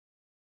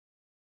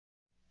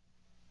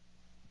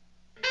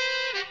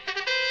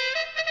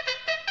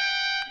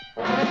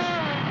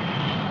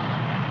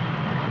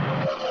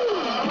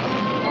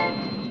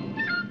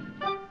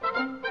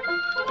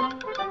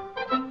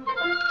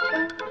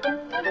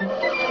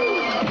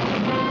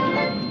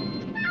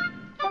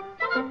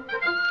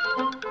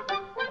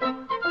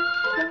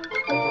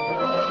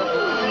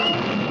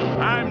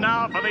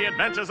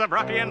adventures of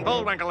Rocky and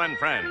Bullwinkle and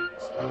Friends.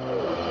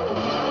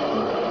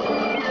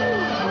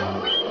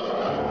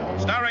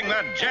 Starring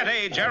that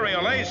jet-age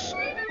aerial ace,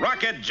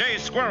 Rocket J.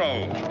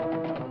 Squirrel.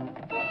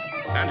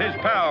 And his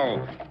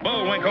pal,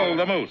 Bullwinkle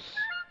the Moose.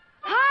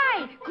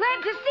 Hi,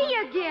 glad to see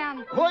you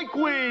again.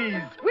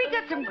 Likewise. We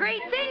got some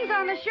great things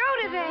on the show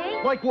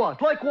today. Like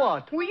what? Like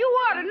what? Well, you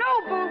ought to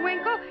know,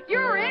 Bullwinkle.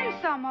 You're in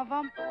some of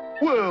them.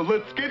 Well,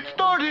 let's get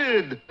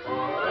started.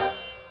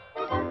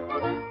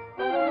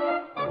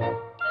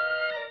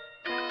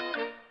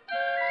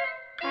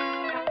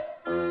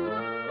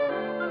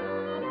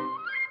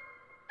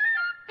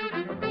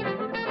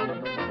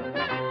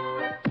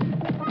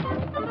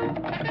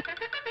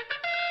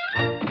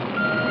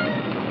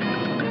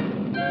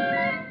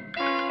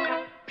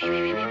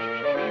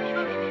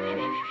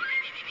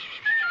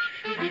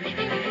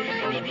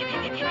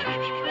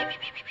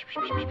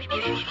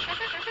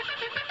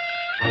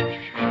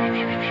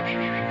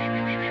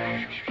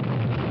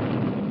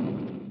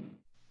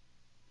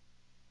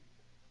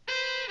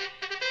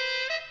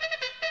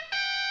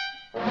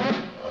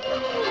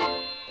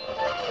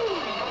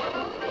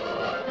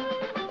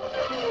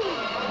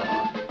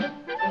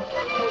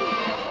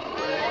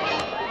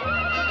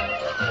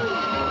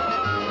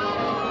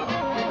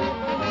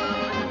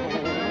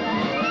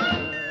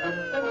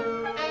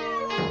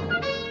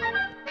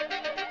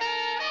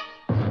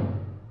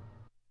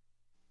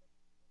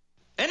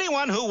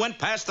 Anyone who went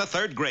past the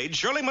third grade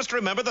surely must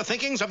remember the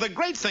thinkings of the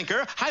great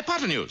thinker,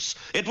 Hypotenuse.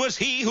 It was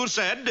he who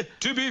said,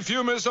 Tibi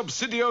fumus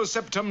obsidio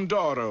septum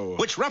doro.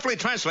 which roughly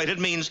translated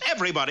means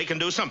everybody can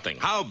do something.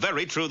 How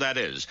very true that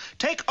is.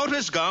 Take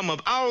Otis Gum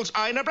of Owl's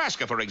Eye,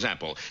 Nebraska, for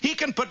example. He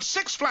can put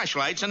 6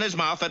 flashlights in his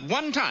mouth at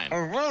one time.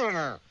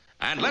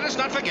 And let us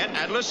not forget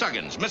Adler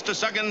Suggins. Mr.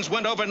 Suggins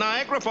went over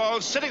Niagara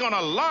Falls sitting on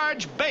a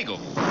large bagel.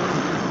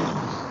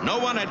 No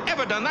one had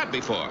ever done that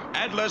before.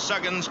 Adler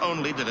Suggins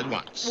only did it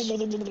once.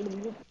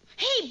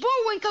 Hey,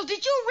 Bullwinkle,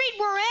 did you read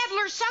where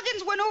Adler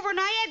Suggins went over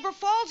Niagara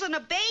Falls on a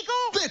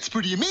bagel? That's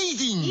pretty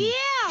amazing.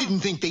 Yeah. Didn't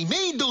think they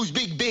made those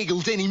big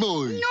bagels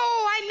anymore. No,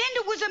 I meant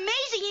it was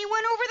amazing he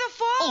went over the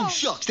falls. Oh,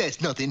 shucks,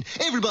 that's nothing.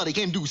 Everybody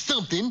can do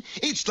something.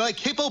 It's like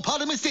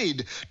Hippopotamus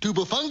said,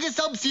 Tubofungus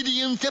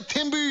obsidian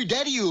September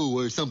daddy-o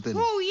or something.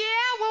 Oh,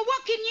 yeah? Well,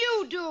 what can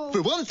you do?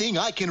 For one thing,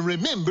 I can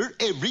remember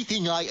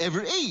everything I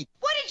ever ate.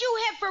 What did you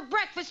have for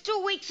breakfast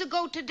 2 weeks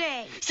ago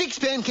today? 6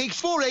 pancakes,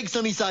 4 eggs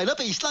sunny side up,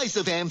 a slice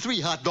of ham,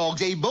 3 hot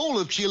dogs, a bowl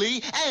of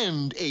chili,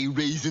 and a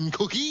raisin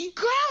cookie.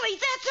 Golly,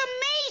 that's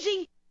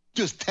amazing.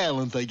 Just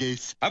talent, I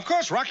guess. Of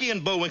course, Rocky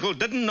and Bullwinkle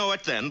didn't know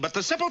it then, but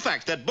the simple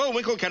fact that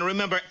Bullwinkle can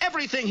remember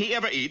everything he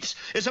ever eats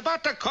is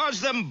about to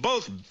cause them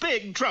both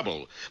big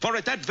trouble. For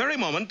at that very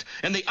moment,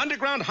 in the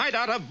underground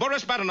hideout of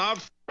Boris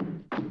Badenov...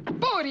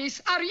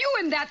 Boris, are you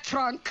in that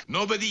trunk?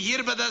 Nobody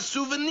here but us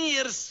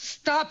souvenirs.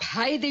 Stop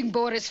hiding,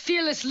 Boris.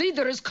 Fearless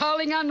Leader is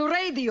calling on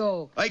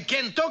radio. I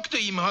can't talk to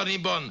him, honey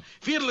bun.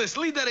 Fearless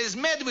Leader is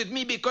mad with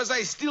me because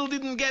I still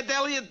didn't get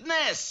Elliot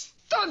Ness.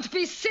 Don't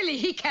be silly.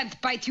 He can't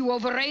bite you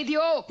over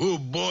radio. Oh,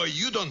 boy,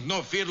 you don't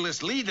know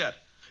Fearless Leader.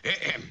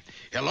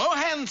 Hello,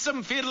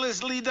 handsome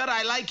Fearless Leader.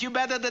 I like you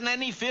better than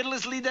any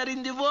Fearless Leader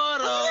in the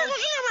world.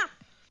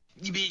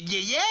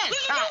 Yes.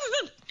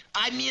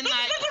 I mean,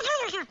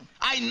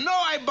 I know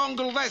I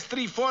bungled last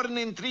 3 foreign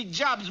intrigue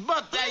jobs,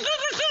 but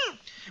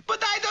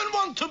I don't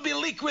want to be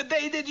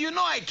liquidated. You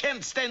know I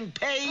can't stand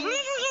pain.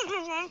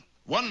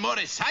 One more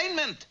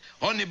assignment.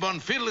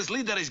 Honeybun Fearless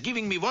Leader is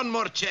giving me one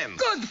more chance.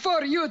 Good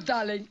for you,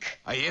 darling.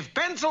 I have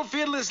pencil,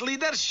 Fearless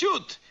Leader.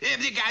 Shoot.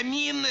 I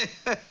mean,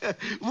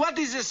 what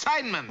is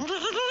assignment?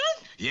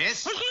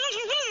 Yes?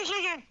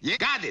 Yeah,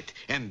 got it.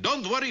 And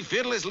don't worry,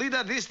 Fearless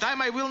Leader. This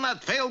time I will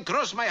not fail.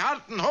 Cross my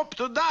heart and hope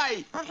to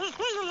die.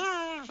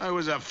 I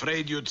was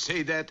afraid you'd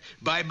say that.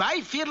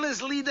 Bye-bye,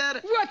 Fearless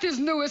Leader. What is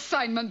new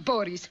assignment,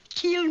 Boris?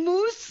 Kill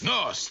moose?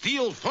 No,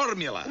 steal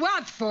formula.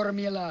 What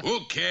formula? Who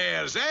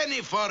cares?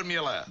 Any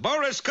formula.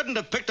 Boris couldn't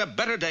have picked a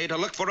better day to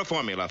look for a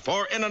formula,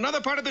 for in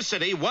another part of the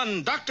city,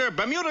 one Dr.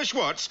 Bermuda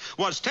Schwartz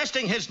was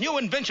testing his new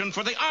invention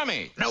for the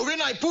army. Now,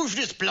 when I push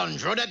this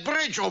plunger, that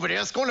bridge over there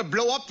is going to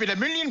blow up with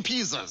 1,000,000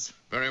 pieces.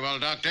 Very well,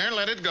 Doctor.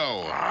 Let it go.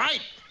 All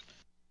right.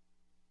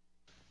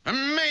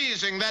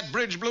 Amazing. That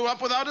bridge blew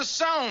up without a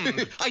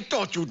sound. I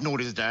thought you'd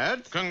notice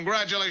that.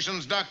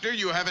 Congratulations, Doctor.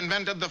 You have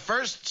invented the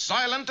first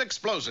silent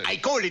explosive. I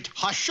call it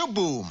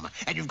Hush-a-Boom.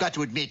 And you've got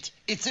to admit,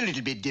 it's a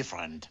little bit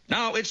different.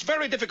 Now, it's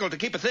very difficult to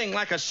keep a thing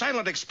like a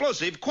silent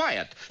explosive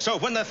quiet. So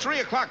when the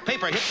 3 o'clock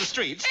paper hit the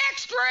streets...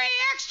 X-ray,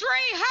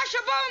 X-ray,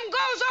 Hush-a-Boom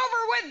goes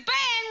over with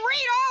bang.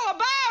 Read all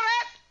about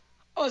it.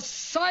 A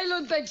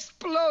silent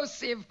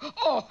explosive.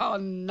 Oh, how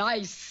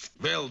nice.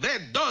 Well,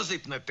 that does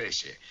it,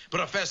 Natasha.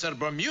 Professor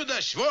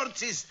Bermuda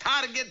Schwartz is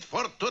target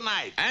for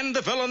tonight. And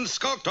the villain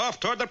skulked off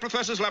toward the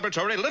professor's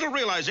laboratory, little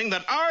realizing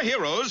that our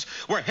heroes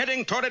were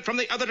heading toward it from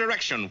the other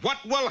direction. What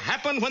will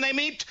happen when they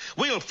meet?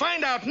 We'll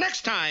find out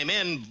next time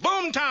in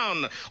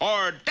Boomtown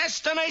or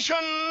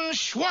Destination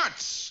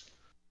Schwartz.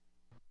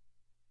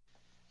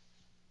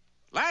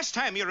 Last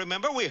time, you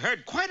remember, we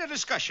heard quite a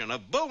discussion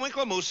of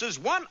Bullwinkle Moose's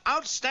one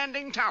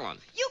outstanding talent.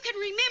 You can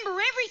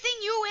remember everything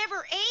you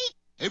ever ate?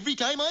 Every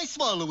time I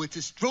swallow, it's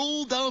a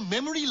stroll down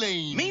memory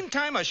lane.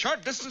 Meantime, a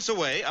short distance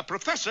away, a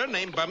professor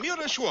named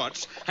Bermuda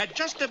Schwartz had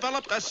just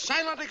developed a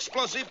silent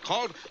explosive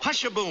called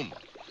Hush-a-Boom.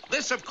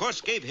 This, of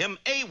course, gave him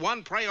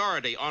A1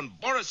 priority on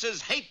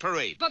Boris's hate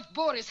parade. But,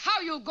 Boris, how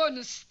you going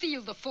to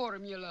steal the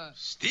formula?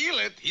 Steal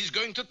it? He's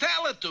going to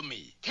tell it to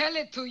me. Tell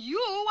it to you?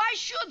 Why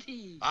should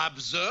he?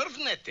 Observe,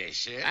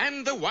 Natasha.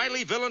 And the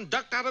wily villain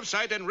ducked out of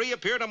sight and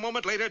reappeared a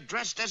moment later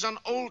dressed as an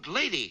old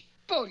lady.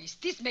 Boris,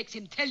 this makes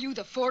him tell you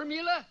the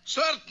formula?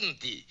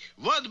 Certainty.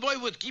 What boy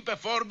would keep a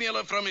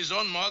formula from his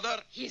own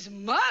mother? His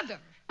mother.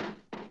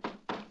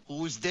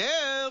 Who's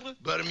there?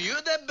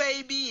 Bermuda,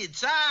 baby,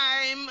 it's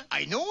time.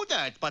 I know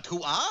that, but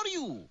who are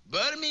you?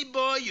 Burmy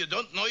boy, you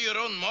don't know your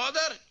own mother?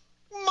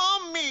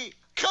 Mommy!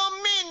 Come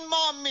in,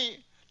 Mommy!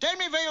 Tell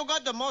me where you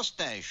got the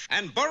mustache.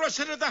 And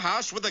Boris entered the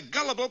house with the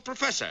gullible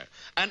professor.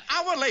 An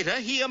hour later,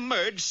 he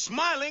emerged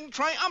smiling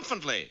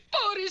triumphantly.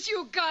 Boris,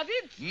 you got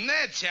it?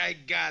 Natch, I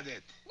got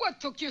it. What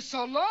took you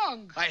so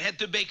long? I had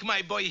to bake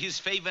my boy his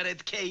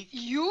favorite cake.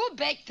 You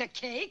baked a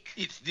cake?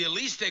 It's the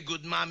least a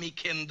good mommy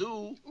can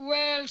do.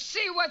 Well,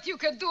 see what you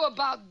can do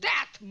about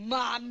that,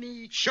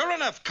 Mommy. Sure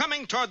enough,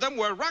 coming toward them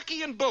were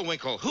Rocky and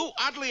Bullwinkle, who,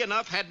 oddly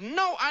enough, had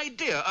no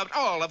idea at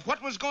all of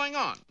what was going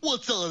on.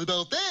 What's all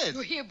about that?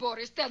 You hear,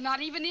 Boris, they're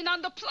not even in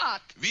on the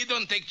plot. We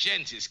don't take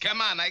chances. Come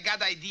on, I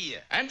got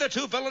idea. And the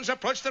two villains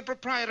approached the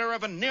proprietor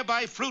of a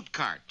nearby fruit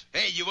cart.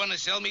 Hey, you want to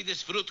sell me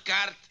this fruit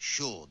cart?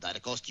 Sure,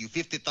 that'll cost you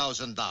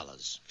 $50,000.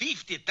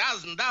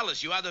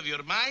 $50,000, you out of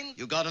your mind?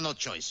 You got no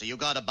choice, so you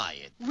gotta buy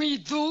it. We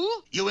do?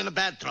 You in a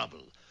bad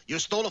trouble. You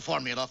stole a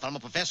formula from a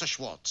Professor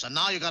Schwartz, and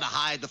now you gotta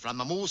hide from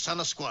a moose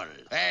and a squirrel.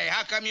 Hey,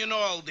 how come you know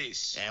all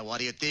this? What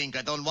do you think?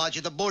 I don't watch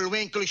the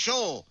Bullwinkle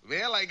show.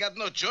 Well, I got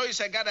no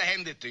choice. I gotta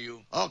hand it to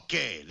you.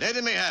 Okay, let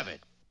me have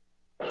it.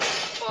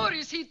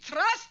 Boris, he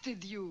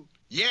trusted you.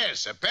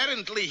 Yes,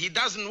 apparently he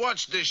doesn't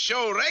watch the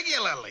show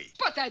regularly.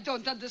 But I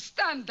don't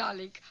understand,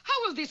 darling. How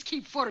will this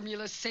keep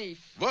formula safe?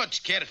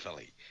 Watch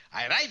carefully.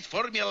 I write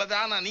formula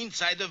down on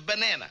inside of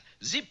banana.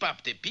 Zip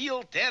up the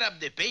peel, tear up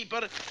the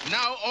paper.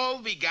 Now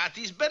all we got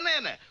is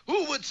banana.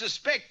 Who would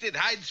suspect it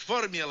hides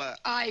formula?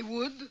 I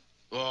would.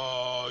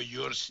 Oh,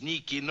 you're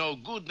sneaky, no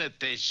good,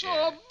 Natasha.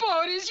 Oh,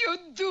 Boris, you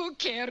do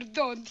care,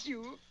 don't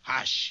you?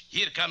 Hush,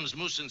 here comes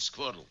Moose and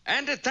Squirrel.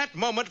 And at that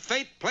moment,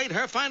 fate played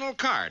her final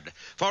card.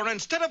 For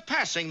instead of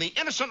passing the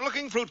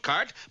innocent-looking fruit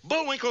cart,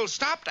 Bullwinkle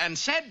stopped and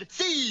said,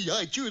 See,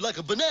 I'd sure like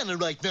a banana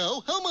right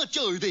now. How much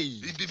are they?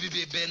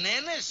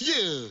 Bananas?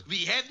 Yeah.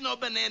 We had no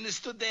bananas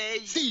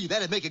today. See,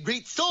 that'd make a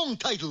great song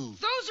title.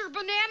 Those are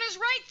bananas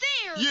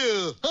right there.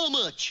 Yeah, how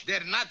much?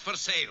 They're not for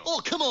sale. Oh,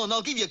 come on,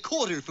 I'll give you a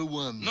quarter for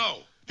one. No.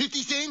 50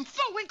 cents?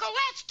 Bullwinkle,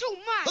 that's too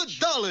much.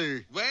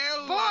 $1.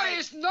 Well,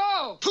 Boris,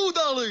 no. $2.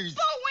 Bullwinkle,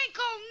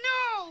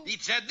 no.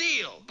 it's a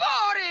deal.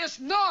 Boris,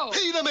 no.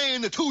 Pay the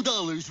man the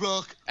 $2,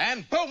 Rock.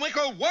 and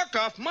Bullwinkle walked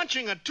off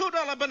munching a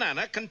 $2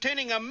 banana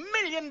containing $1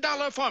 million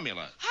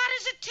formula. How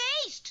does it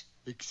taste?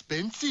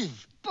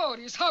 Expensive.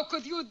 Boris, how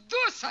could you do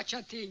such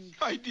a thing?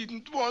 I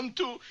didn't want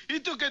to. He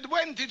took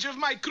advantage of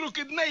my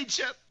crooked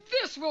nature.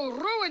 This will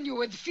ruin you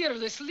with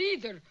Fearless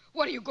Leader.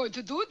 What are you going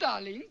to do,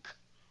 darling?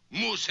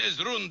 Moose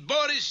has ruined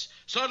Boris,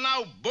 so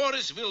now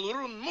Boris will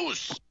ruin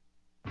Moose.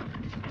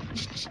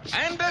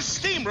 And a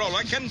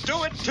steamroller can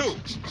do it, too.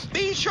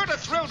 Be sure to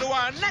thrill to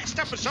our next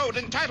episode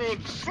entitled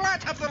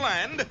Flat of the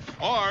Land,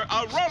 or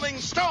A Rolling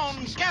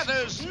Stone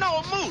Gathers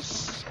No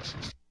Moose.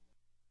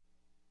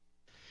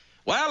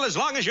 Well, as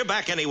long as you're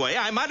back anyway,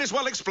 I might as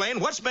well explain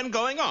what's been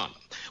going on.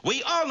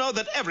 We all know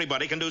that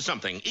everybody can do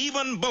something,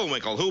 even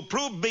Bullwinkle, who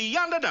proved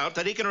beyond a doubt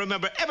that he can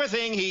remember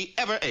everything he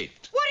ever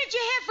ate. What did you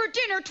have for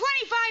dinner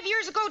 25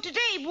 years ago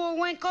today,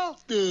 Bullwinkle?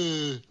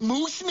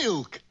 Moose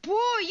milk.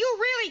 Boy, you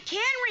really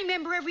can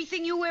remember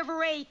everything you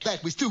ever ate.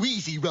 That was too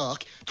easy,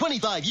 Rock.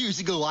 25 years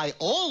ago, I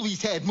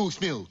always had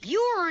moose milk.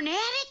 You were an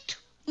addict?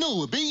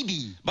 No, a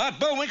baby. But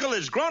Bullwinkle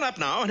is grown up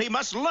now, and he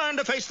must learn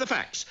to face the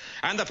facts.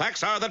 And the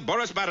facts are that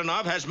Boris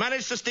Badenov has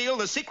managed to steal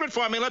the secret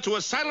formula to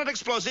a silent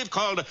explosive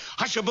called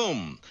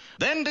Hush-a-Boom.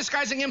 Then,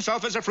 disguising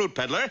himself as a fruit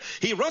peddler,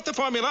 he wrote the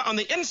formula on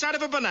the inside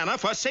of a banana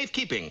for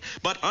safekeeping.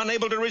 But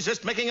unable to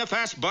resist making a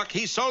fast buck,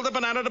 he sold the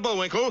banana to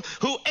Bullwinkle,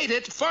 who ate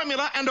it,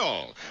 formula and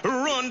all.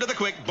 Ruined to the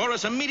quick,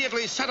 Boris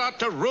immediately set out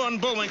to ruin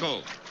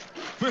Bullwinkle.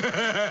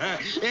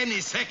 Any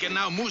second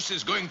now, Moose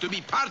is going to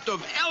be part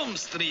of Elm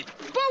Street.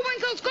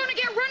 Bullwinkle's going to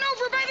get run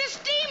over by the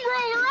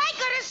steamroller. I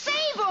gotta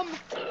save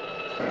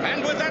him.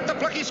 And with that, the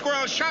plucky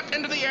squirrel shot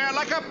into the air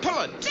like a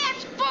pullet.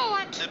 That's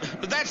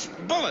Bullet. That's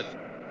Bullet.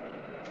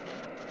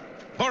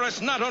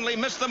 Boris not only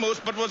missed the moose,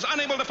 but was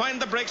unable to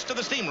find the brakes to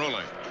the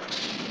steamroller.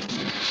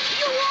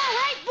 You all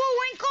right,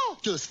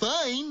 Bullwinkle? Just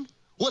fine.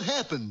 What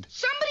happened?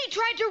 Somebody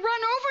tried to run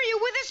over you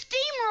with a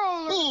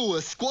steamroller. Oh,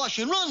 a squash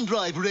and run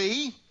driver,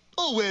 eh?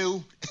 Oh,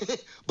 well.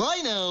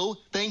 Bye now.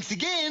 Thanks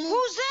again.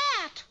 Who's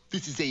that?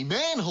 This is a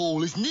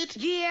manhole, isn't it?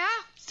 Yeah.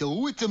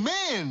 So it's a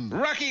man.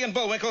 Rocky and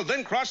Bullwinkle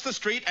then crossed the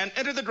street and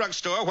entered the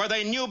drugstore where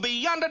they knew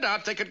beyond a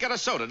doubt they could get a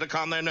soda to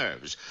calm their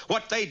nerves.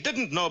 What they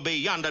didn't know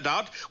beyond a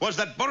doubt was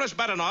that Boris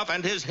Badenov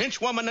and his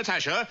henchwoman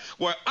Natasha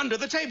were under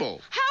the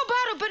table. How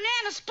about a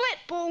banana split,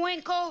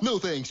 Bullwinkle? No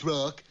thanks,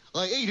 Rock.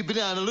 I ate a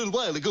banana a little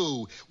while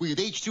ago with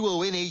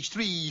H2O,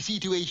 NH3,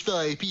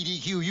 C2H5,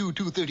 PDQ,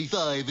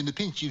 U235, and a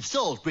pinch of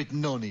salt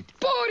written on it.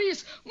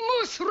 Boris,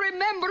 Moose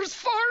remembers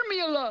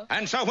formula.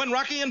 And so when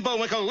Rocky and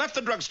Bullwinkle left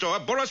the drugstore,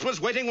 Boris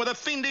was waiting with a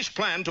fiendish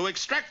plan to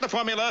extract the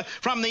formula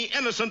from the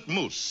innocent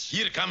Moose.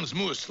 Here comes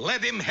Moose.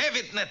 Let him have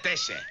it,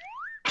 Natasha.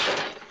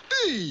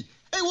 Hey,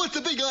 what's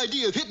the big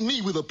idea of hitting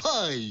me with a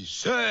pie?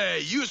 Say,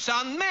 you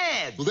sound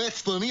mad. Well,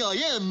 that's funny. I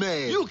am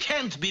mad. You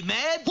can't be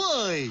mad.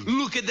 Why?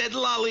 Look at that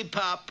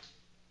lollipop.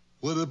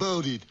 What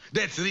about it?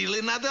 That's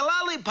really not a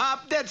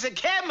lollipop. That's a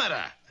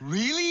camera.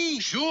 Really?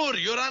 Sure,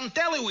 you're on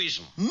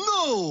television.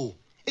 No!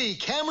 A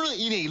camera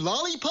in a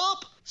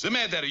lollipop? What's the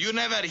matter? You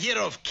never hear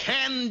of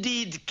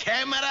candid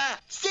camera?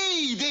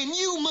 Say, then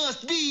you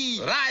must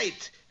be...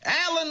 Right.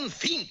 Alan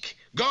Fink.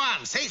 Go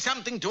on, say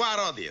something to our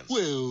audience.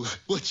 Well,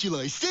 what shall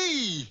I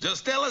say?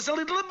 Just tell us a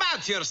little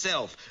about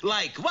yourself.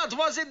 Like, what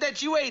was it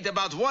that you ate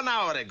about 1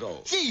 hour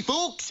ago? Say,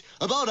 folks,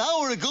 about an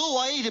hour ago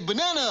I ate a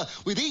banana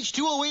with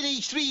H2O,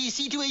 NH3,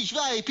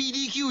 C2H5,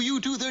 PDQ,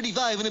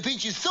 U235, and a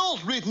pinch of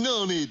salt written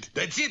on it.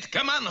 That's it.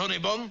 Come on,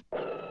 Honeybone.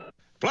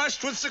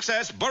 Flushed with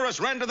success, Boris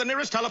ran to the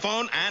nearest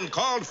telephone and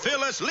called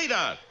Fearless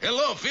Leader.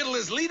 Hello,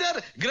 Fearless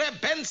Leader. Grab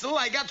pencil.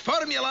 I got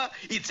formula.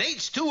 It's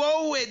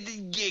H2O,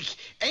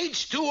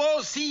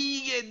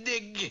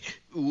 H2OC.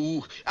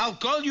 Ooh, I'll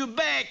call you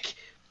back.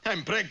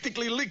 I'm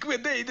practically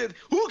liquidated.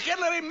 Who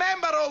can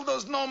remember all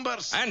those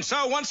numbers? And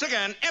so, once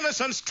again,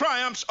 innocence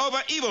triumphs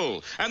over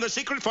evil. And the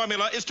secret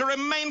formula is to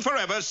remain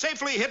forever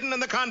safely hidden in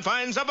the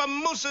confines of a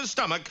moose's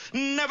stomach,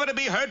 never to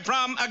be heard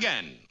from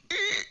again.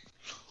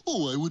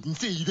 Oh, I wouldn't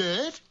say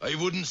that. I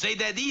wouldn't say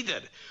that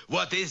either.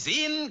 What is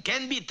in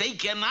can be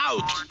taken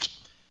out.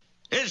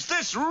 Is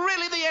this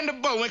really the end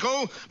of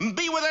Bullwinkle?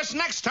 Be with us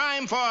next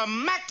time for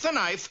Mac the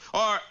Knife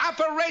or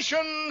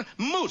Operation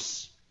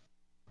Moose.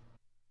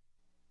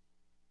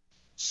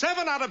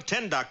 7 out of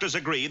 10 doctors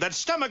agree that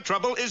stomach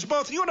trouble is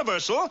both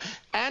universal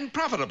and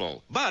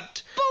profitable.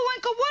 But...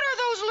 Bullwinkle, what are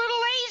those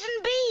little A's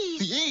and B's?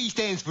 The A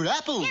stands for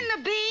apple. And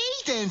the B?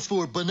 Stands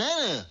for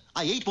banana.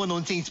 I ate one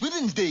on St.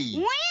 Swithin's Day.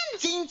 When?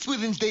 St.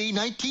 Swithin's Day,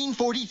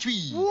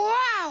 1943.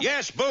 Wow.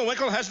 Yes,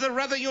 Bullwinkle has the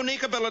rather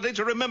unique ability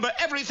to remember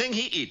everything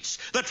he eats.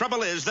 The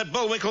trouble is that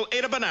Bullwinkle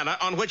ate a banana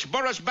on which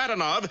Boris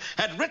Badenov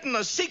had written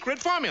a secret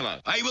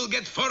formula. I will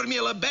get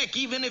formula back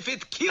even if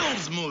it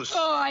kills Moose.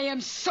 Oh, I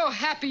am so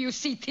happy you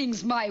see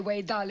things my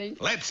way, darling.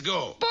 Let's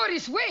go.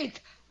 Boris,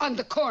 wait. On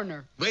the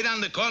corner. Wait on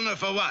the corner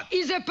for what?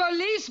 He's a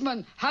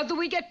policeman. How do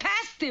we get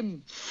past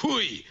him?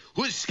 Phooey.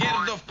 Who's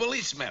scared of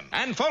policemen?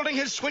 And folding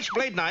his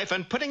switchblade knife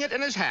and putting it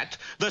in his hat,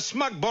 the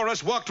smug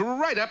Boris walked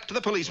right up to the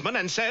policeman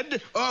and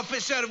said,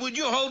 Officer, would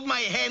you hold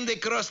my hand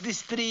across the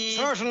street?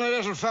 Certainly,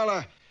 little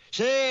fella.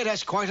 Say,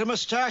 that's quite a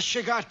moustache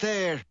you got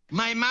there.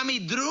 My mommy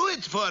drew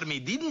it for me,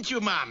 didn't you,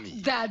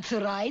 Mommy? That's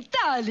right,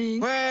 darling.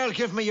 Well,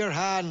 give me your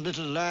hand,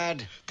 little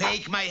lad.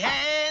 Take my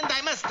hand.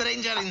 I'm a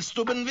stranger in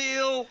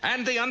Steubenville.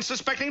 And the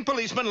unsuspecting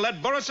policeman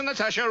led Boris and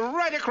Natasha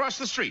right across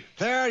the street.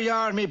 There you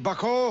are, me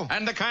bucko.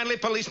 And the kindly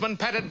policeman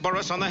patted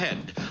Boris on the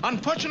head.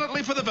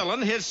 Unfortunately for the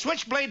villain, his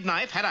switchblade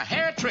knife had a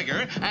hair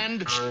trigger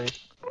and...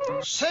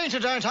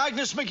 Sainted Aunt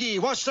Agnes McGee,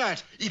 what's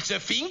that? It's a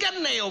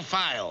fingernail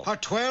file. A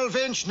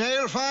 12-inch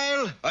nail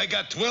file? I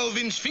got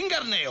 12-inch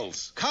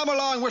fingernails. Come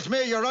along with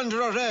me, you're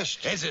under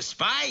arrest. As a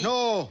spy?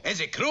 No. As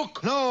a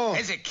crook? No.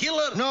 As a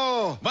killer?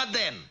 No. What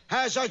then?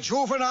 As a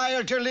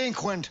juvenile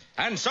delinquent.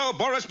 And so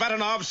Boris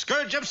Badenov,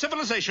 scourge of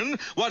civilization,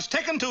 was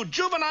taken to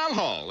juvenile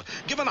hall,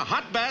 given a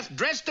hot bath,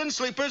 dressed in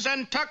sleepers,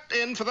 and tucked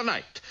in for the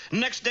night.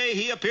 Next day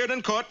he appeared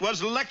in court,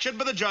 was lectured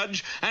by the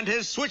judge, and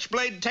his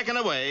switchblade taken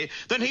away.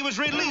 Then he was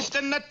released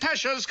in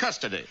Natasha's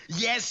custody.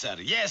 Yes, sir.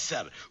 Yes,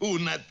 sir. Oh,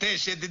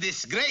 Natasha, the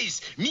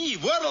disgrace. Me,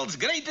 world's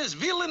greatest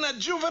villain, a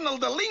juvenile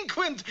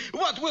delinquent.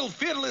 What will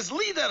Fearless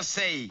Leader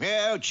say?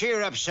 Oh,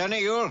 cheer up,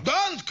 sonny, you.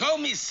 Don't call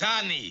me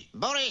Sonny.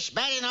 Boris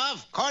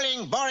Badenov,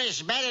 calling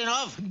Boris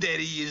Badenov. There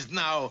he is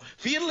now.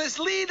 Fearless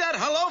Leader.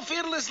 Hello,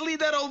 Fearless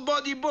Leader, old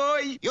body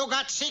boy. You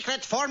got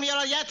secret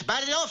formula yet,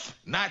 Badenov?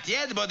 Not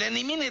yet, but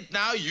any minute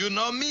now. You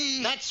know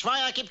me. That's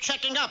why I keep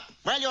checking up.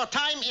 Well, your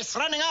time is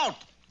running out.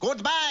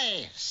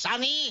 Goodbye,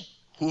 Sonny.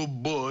 Oh,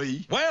 boy.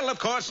 Well, of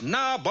course,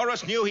 now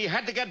Boris knew he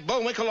had to get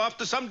Bullwinkle off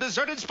to some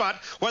deserted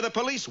spot where the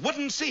police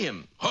wouldn't see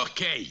him.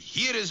 Okay,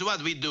 here is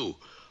what we do.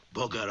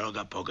 Boga,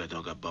 roga, boga,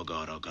 doga,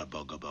 boga, roga,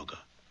 boga, boga.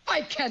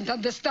 I can't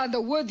understand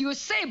a word you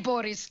say,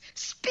 Boris.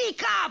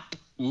 Speak up.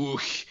 Ooh,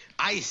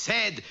 I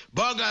said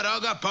boga,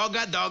 roga,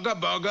 poga, doga,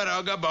 boga,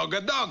 roga,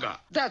 boga, doga.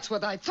 That's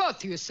what I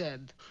thought you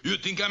said. You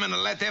think I'm gonna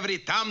let every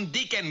Tom,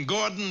 Dick, and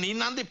Gordon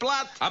in on the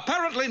plot?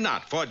 Apparently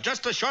not, for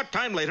just a short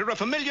time later, a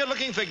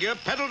familiar-looking figure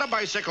pedaled a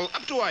bicycle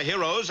up to our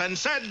heroes and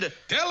said,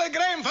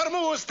 Telegram for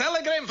Moose,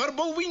 telegram for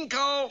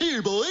Bullwinkle.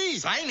 Here, boy.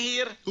 Sign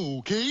here.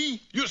 Okay.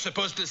 You're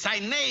supposed to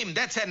sign name.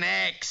 That's an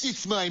X.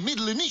 It's my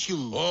middle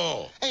initial.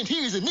 Oh. And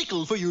here's a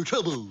nickel for your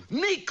trouble.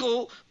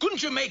 Nickel?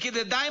 Couldn't you make it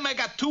a dime? I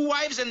got 2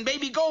 wives and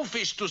baby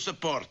goldfish to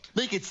support.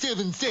 Make it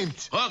 7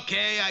 cents.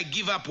 Okay, I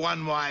give up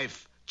 1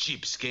 wife.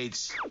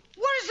 Cheapskates.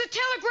 What does the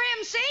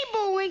telegram say,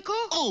 Bullwinkle?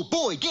 Oh,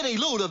 boy, get a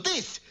load of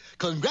this.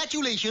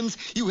 Congratulations,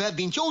 you have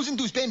been chosen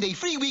to spend a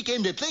free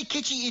weekend at Lake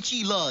Kitchy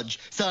Itchy Lodge.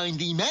 Signed,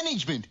 the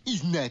management.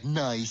 Isn't that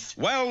nice?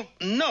 well,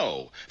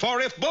 no. For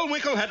if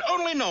Bullwinkle had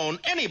only known,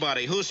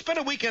 anybody who spent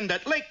a weekend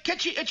at Lake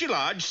Kitchy Itchy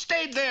Lodge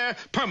stayed there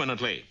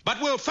permanently. But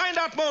we'll find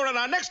out more in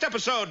our next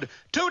episode,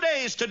 2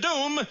 Days to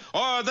Doom,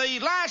 or The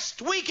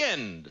Last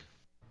Weekend.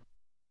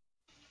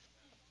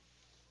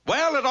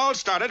 Well, it all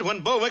started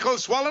when Bullwinkle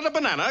swallowed a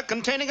banana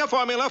containing a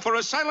formula for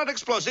a silent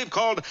explosive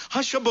called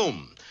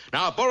Hush-a-Boom.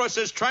 Now, Boris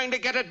is trying to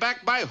get it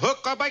back by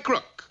hook or by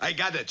crook. I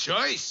got a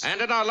choice. And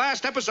in our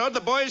last episode,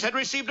 the boys had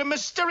received a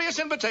mysterious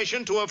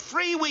invitation to a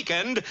free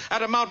weekend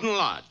at a mountain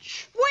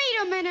lodge.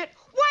 Wait a minute.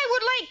 Why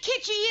would Lake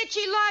Kitchy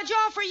Itchy Lodge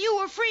offer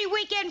you a free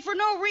weekend for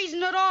no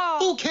reason at all?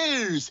 Who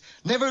cares?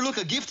 Never look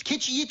a gift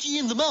kitchy itchy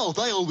in the mouth,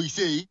 I always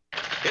say.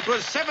 It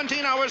was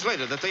 17 hours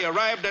later that they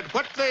arrived at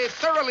what they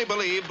thoroughly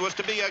believed was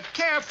to be a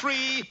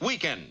carefree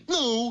weekend.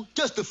 No,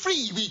 just a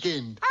free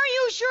weekend. Are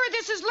you sure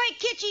this is Lake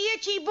Kitchy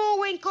Itchy,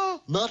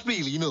 Bullwinkle? Not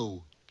really,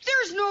 no.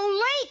 There's no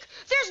lake.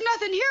 There's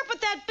nothing here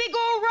but that big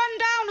old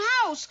run-down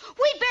house.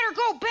 We better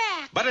go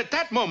back. But at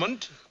that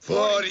moment,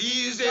 For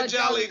he's a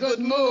jolly good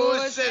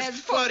moose,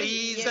 for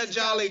he's a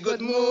jolly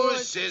good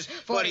moose,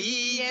 for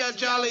he's a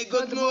jolly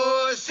good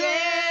moose,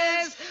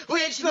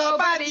 which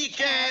nobody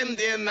can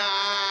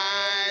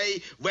deny.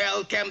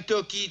 Welcome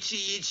to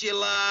Kitchy Itchy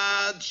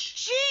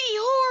Lodge. Gee,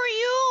 who are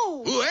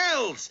you? Who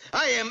else?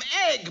 I am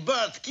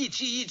Egbert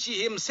Kitchy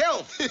Itchy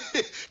himself.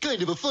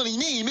 Kind of a funny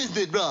name, isn't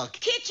it, Rock?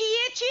 Kitchy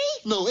Itchy?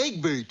 No,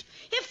 Egbert.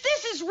 If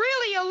this is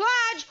really a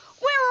lodge,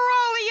 where are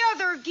all the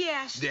other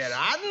guests? There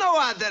are no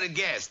other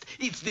guests.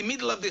 It's the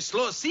middle of the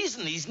slow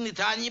season, isn't it,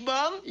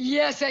 Honeybun?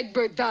 Yes,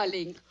 Egbert,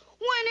 darling.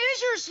 When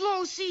is your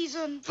slow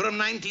season? From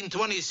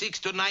 1926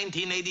 to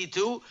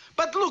 1982.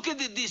 But look at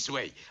it this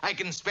way. I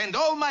can spend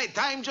all my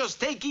time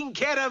just taking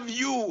care of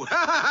you.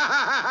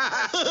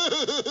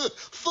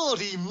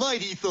 Thoughty,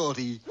 mighty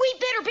thoughty. We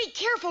better be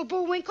careful,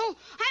 Bullwinkle.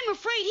 I'm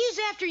afraid he's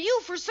after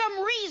you for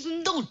some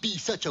reason. Don't be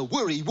such a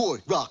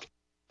worrywart, Rock.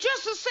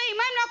 Just the same,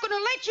 I'm not going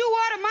to let you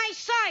out of my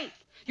sight.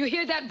 You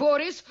hear that,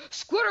 Boris?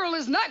 Squirrel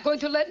is not going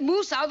to let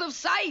Moose out of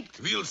sight.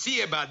 We'll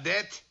see about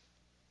that.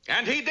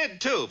 and he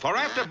did too, for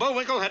after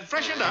Bullwinkle had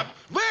freshened up,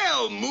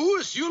 Well,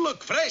 Moose, you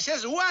look fresh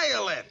as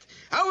violet.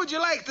 How would you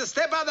like to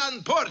step out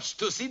on porch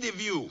to see the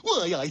view?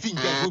 Why, I think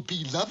that would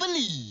be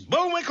lovely.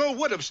 Bullwinkle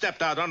would have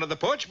stepped out onto the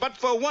porch, but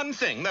for one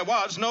thing, there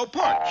was no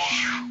porch.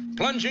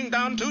 Plunging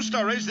down 2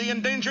 stories, the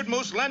endangered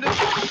moose landed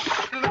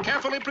in a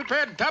carefully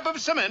prepared tub of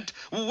cement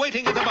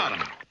waiting at the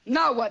bottom.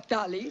 Now what,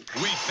 darling?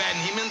 We fan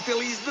him until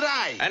he's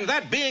dry. And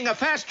that being a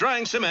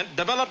fast-drying cement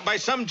developed by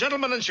some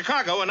gentleman in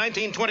Chicago in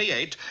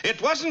 1928,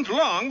 it wasn't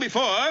long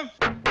before,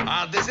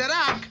 Hard as a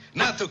rock.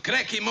 Now to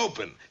crack him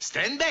open.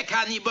 Stand back,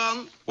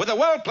 Honeybun. with a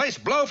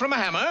well-placed blow from a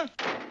hammer,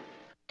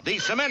 the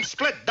cement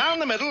split down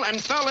the middle and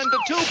fell into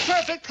 2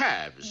 perfect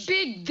halves.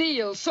 Big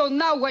deal. So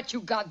now what you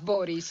got,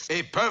 Boris?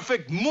 A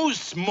perfect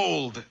moose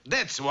mold.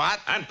 That's what.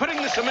 And putting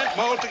the cement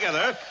mold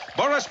together,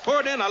 Boris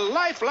poured in a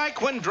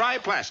lifelike when dry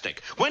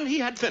plastic. When he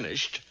had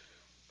finished,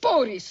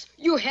 Boris,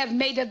 you have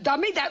made a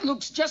dummy that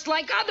looks just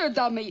like other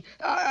dummy.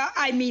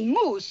 I mean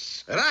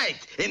moose. Right.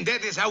 And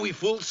that is how we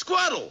fooled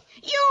Squirrel.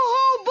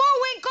 Yoo-hoo,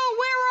 Bullwinkle,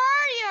 where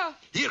are you?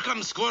 Here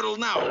comes Squirrel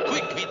now.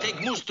 Quick, we take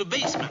Moose to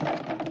basement.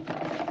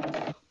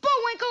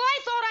 Bullwinkle, I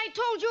thought I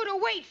told you to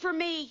wait for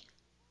me.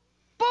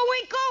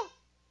 Bullwinkle?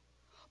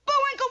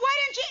 Bullwinkle, why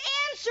didn't you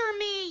answer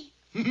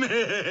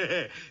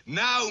me?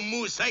 Now,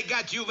 Moose, I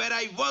got you where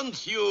I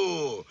want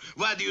you.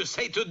 What do you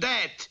say to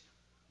that?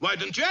 Why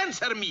don't you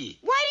answer me?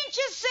 Why didn't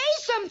you say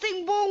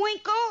something,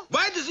 Bullwinkle?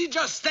 Why does he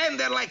just stand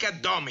there like a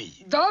dummy?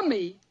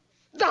 Dummy?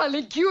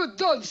 Darling, you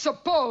don't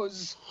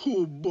suppose.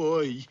 Oh,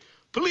 boy.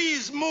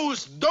 Please,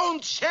 Moose,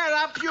 don't shut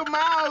up your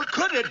mouth.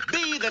 could it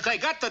be that they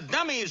got the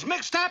dummies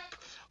mixed up?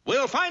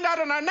 We'll find out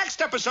in our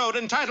next episode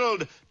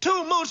entitled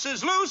 2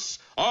 Mooses Loose,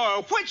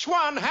 or Which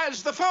One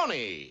Has the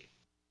Phony?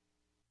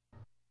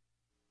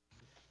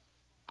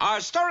 Our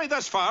story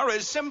thus far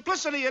is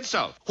simplicity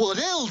itself. What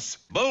else?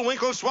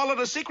 Bullwinkle swallowed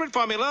a secret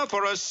formula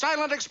for a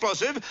silent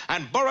explosive,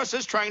 and Boris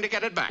is trying to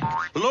get it back.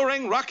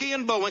 Luring Rocky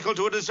and Bullwinkle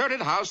to a deserted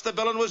house, the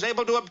villain was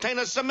able to obtain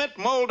a cement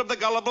mold of the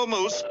gullible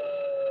moose,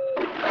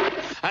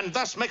 and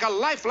thus make a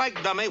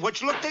lifelike dummy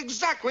which looked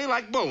exactly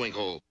like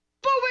Bullwinkle.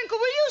 Bullwinkle,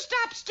 will you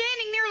stop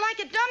standing there like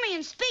a dummy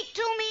and speak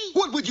to me?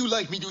 What would you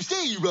like me to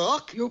say,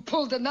 Rock? You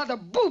pulled another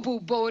boo-boo,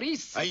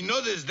 Boris. I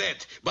noticed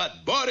that,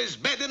 but Boris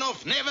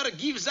Badenoff never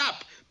gives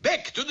up.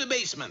 Back to the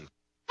basement.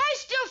 I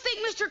still think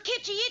Mr.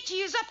 Kitchy Itchy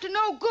is up to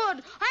no good.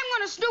 I'm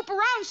going to snoop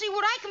around and see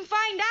what I can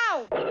find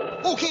out.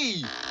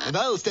 Okay, and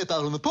I'll step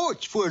out on the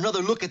porch for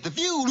another look at the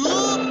view.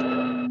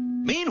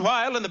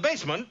 Meanwhile, in the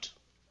basement...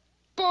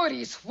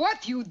 Boris,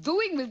 what you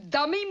doing with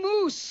Dummy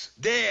Moose?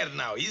 There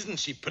now, isn't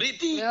she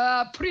pretty?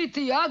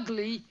 Pretty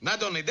ugly.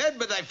 Not only that,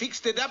 but I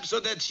fixed it up so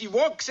that she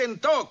walks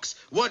and talks.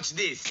 Watch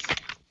this.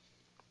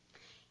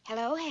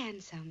 Hello,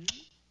 handsome.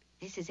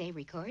 This is a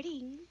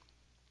recording.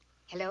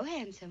 Hello,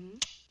 handsome.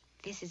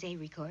 This is a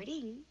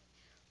recording.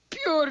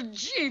 Pure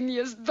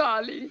genius,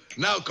 darling.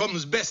 Now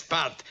comes best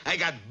part. I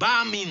got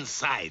bomb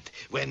inside.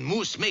 When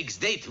Moose makes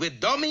date with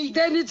Dummy...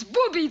 Then it's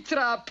booby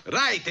trap.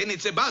 Right, and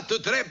it's about to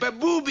trap a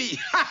booby.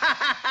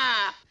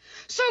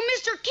 So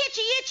Mr.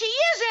 Kitchy Itchy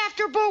is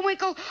after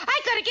Bullwinkle.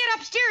 I gotta get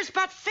upstairs,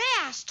 but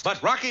fast.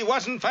 But Rocky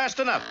wasn't fast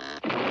enough.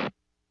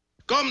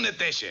 Come,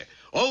 Natasha.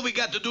 All we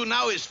got to do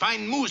now is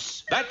find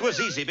Moose. That was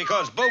easy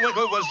because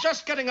Bullwinkle was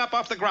just getting up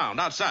off the ground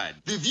outside.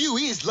 The view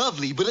is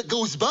lovely, but it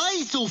goes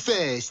by so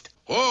fast.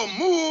 Oh,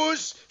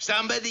 Moose!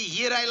 Somebody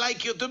here I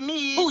like you to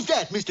meet. Who's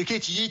that, Mr.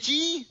 Kitchy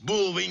Itchy?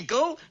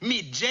 Bullwinkle,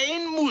 meet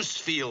Jane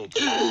Moosefield.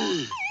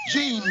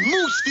 Jane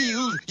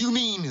Moosefield? You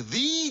mean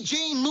the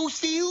Jane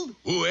Moosefield?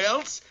 Who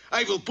else?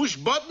 I will push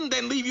button,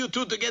 then leave you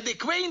two to get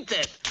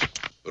acquainted.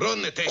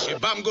 Run, Natasha.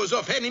 Bomb goes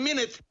off any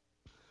minute.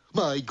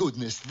 My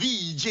goodness,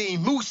 the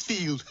Jane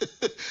Moosefield.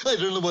 I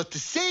don't know what to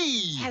say.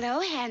 Hello,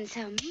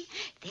 handsome.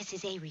 This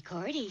is a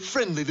recording.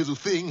 Friendly little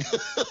thing.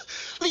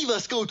 Leave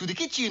us go to the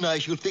kitchen. I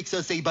shall fix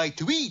us a bite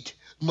to eat.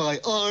 My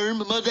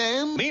arm,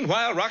 madame.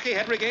 Meanwhile, Rocky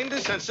had regained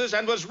his senses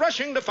and was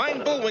rushing to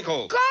find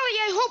Bullwinkle. Golly,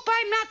 I hope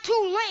I'm not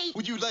too late.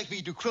 Would you like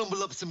me to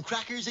crumble up some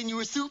crackers in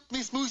your soup,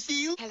 Miss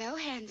Moosefield? Hello,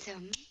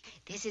 handsome.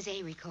 This is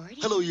a recording.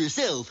 Hello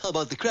yourself. How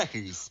about the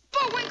crackers?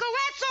 Bullwinkle,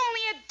 that's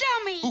only a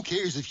dummy. Who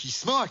cares if she's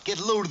smart? Get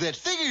a load of that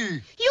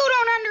figure. You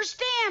don't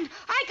understand.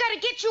 I gotta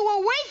get you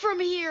away from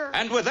here.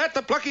 And with that,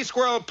 the plucky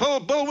squirrel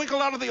pulled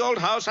Bullwinkle out of the old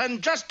house,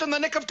 and just in the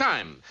nick of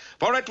time.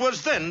 For it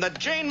was then that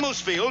Jane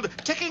Moosefield,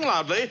 ticking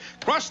loudly,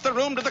 crossed the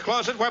room to the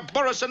closet where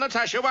Boris and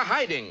Natasha were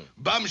hiding.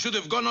 Bomb should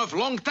have gone off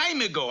long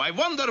time ago. I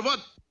wonder what...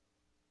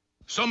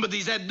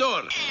 Somebody's at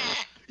door.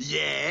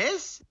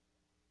 Yes?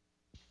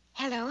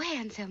 Hello,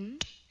 handsome.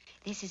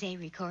 This is a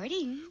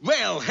recording.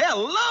 Well,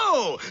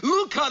 hello!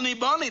 Look, honey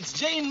bun, it's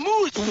Jane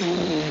Moose.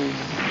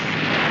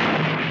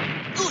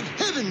 Good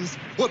heavens!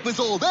 What was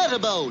all that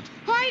about?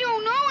 I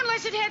don't know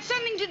unless it had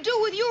something to do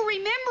with you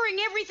remembering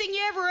everything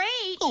you ever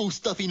ate. Oh,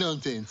 stuffy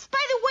nonsense.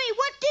 By the way,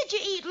 what did you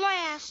eat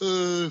last?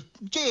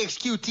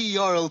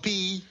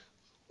 JXQTRLP.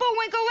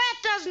 Bullwinkle,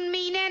 that doesn't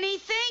mean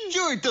anything.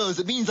 Sure it does.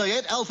 It means I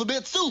ate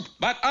alphabet soup.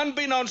 But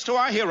unbeknownst to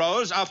our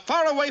heroes, a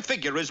faraway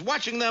figure is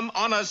watching them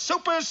on a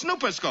super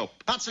snooperscope.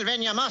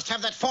 Pennsylvania must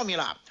have that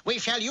formula. We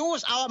shall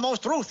use our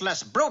most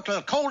ruthless,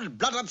 brutal,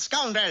 cold-blooded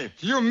scoundrel.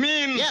 You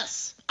mean...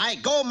 Yes, I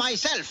go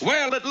myself.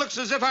 Well, it looks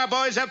as if our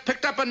boys have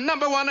picked up a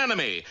 #1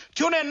 enemy.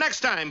 Tune in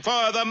next time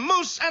for The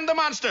Moose and the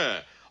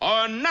Monster,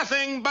 or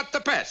Nothing But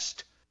the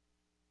Pest.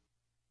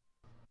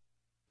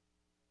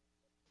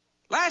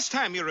 Last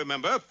time, you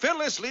remember,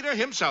 Phyllis Leader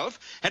himself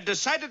had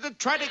decided to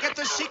try to get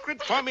the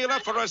secret formula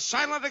for a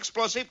silent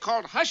explosive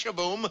called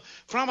Hush-a-Boom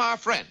from our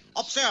friend.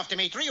 Observe,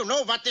 Dimitri, you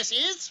know what this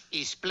is?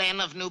 Is plan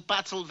of New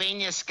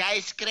Pennsylvania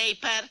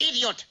skyscraper?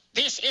 Idiot!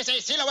 This is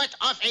a silhouette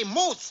of a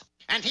moose.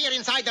 And here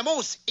inside the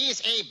moose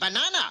is a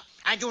banana.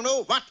 And you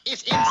know what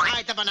is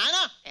inside the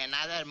banana?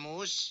 Another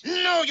moose?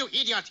 No, you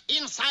idiot.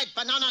 Inside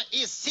banana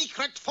is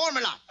secret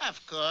formula.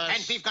 Of course.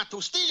 And we've got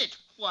to steal it.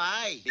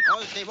 Why?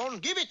 Because they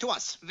won't give it to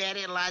us.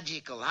 Very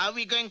logical. How are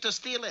we going to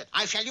steal it?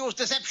 I shall use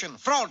deception,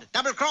 fraud,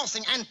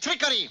 double-crossing, and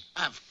trickery.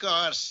 Of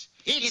course.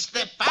 It's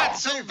the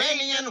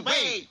Pennsylvanian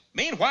way.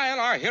 Meanwhile,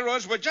 our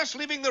heroes were just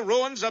leaving the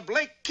ruins of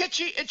Lake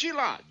Kitchy Itchy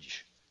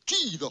Lodge.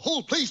 Gee, the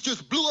whole place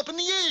just blew up in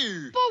the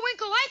air.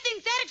 Bullwinkle, I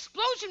think that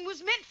explosion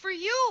was meant for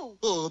you.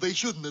 Oh, they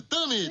shouldn't have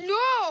done it.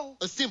 No.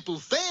 A simple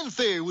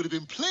fanfare would have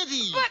been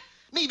plenty. But...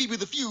 maybe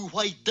with a few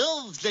white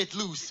doves let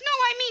loose. No,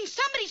 I mean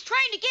somebody's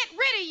trying to get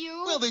rid of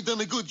you. Well, they've done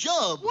a good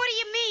job. What do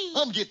you mean?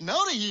 I'm getting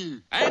out of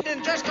here. And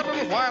in just a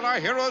little while, our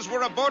heroes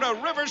were aboard a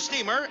river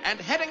steamer and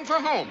heading for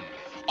home,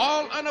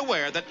 all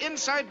unaware that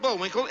inside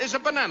Bullwinkle is a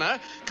banana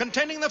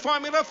containing the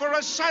formula for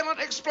a silent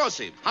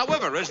explosive.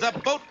 However, as the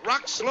boat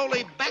rocks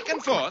slowly back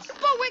and forth...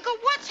 Bullwinkle,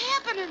 what's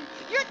happening?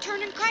 You're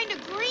turning kind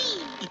of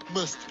green. It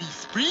must be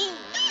spring.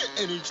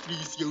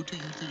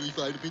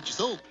 NH3CO2U35 a pinch of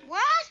salt.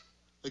 What?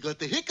 I got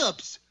the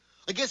hiccups.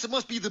 I guess it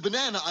must be the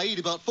banana I ate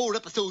about 4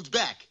 episodes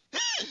back.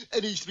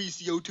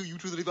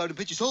 NH3CO2U35 a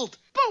pinch of salt.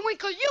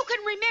 Bullwinkle, you can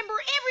remember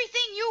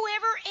everything you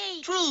ever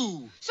ate.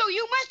 True. So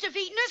you must have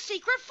eaten a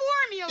secret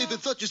formula. If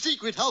it's such a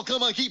secret, how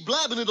come I keep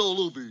blabbing it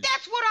all over?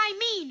 That's what I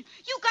mean.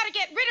 You gotta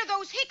get rid of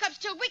those hiccups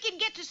till we can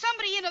get to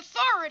somebody in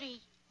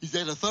authority. Is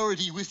that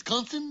authority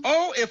Wisconsin?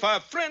 Oh, if our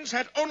friends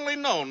had only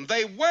known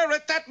they were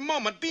at that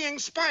moment being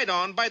spied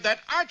on by that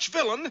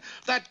arch-villain,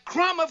 that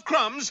crumb of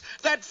crumbs,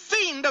 that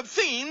fiend of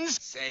fiends...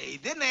 Say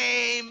the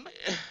name.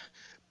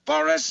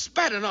 Boris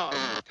Badenov.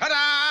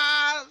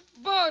 Ta-da!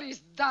 Boris,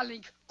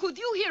 darling, could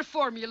you hear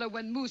formula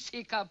when Moose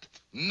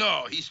hiccuped?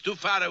 No, he's too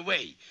far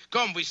away.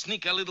 Come, we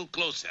sneak a little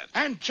closer.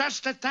 And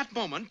just at that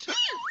moment...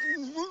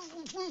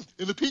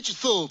 And a pinch of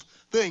salt.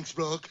 Thanks,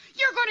 Brock.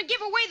 You're going to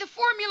give away the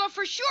formula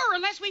for sure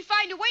unless we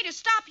find a way to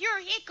stop your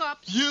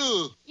hiccups.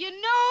 Yeah. You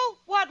know,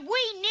 what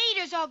we need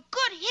is a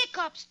good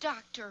hiccups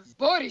doctor.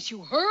 Boris,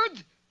 you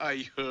heard?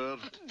 I heard.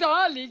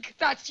 Darling,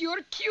 that's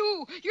your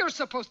cue. You're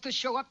supposed to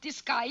show up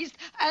disguised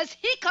as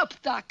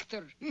Hiccup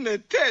Doctor.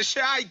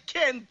 Natasha, I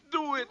can't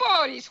do it.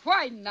 Boris,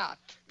 why not?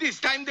 This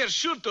time they're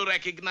sure to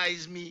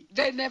recognize me.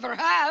 They never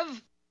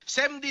have.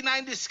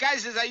 79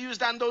 disguises I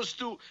used on those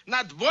two.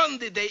 Not one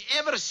did they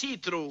ever see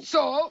through.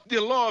 So?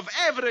 The law of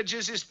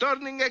averages is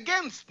turning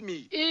against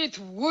me. It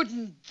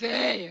wouldn't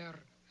dare.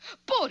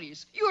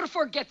 Boris, you're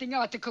forgetting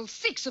Article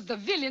 6 of the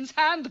Villain's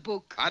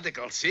Handbook.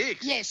 Article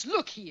 6? Yes,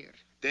 look here.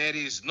 There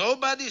is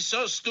nobody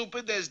so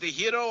stupid as the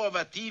hero of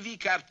a TV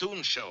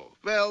cartoon show.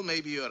 Well,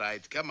 maybe you're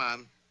right. Come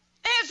on.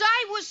 As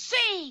I was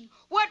saying,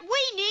 what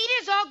we need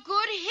is a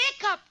good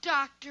hiccup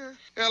doctor.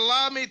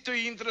 Allow me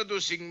to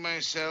introducing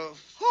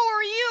myself. Who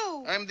are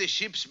you? I'm the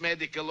ship's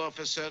medical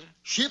officer.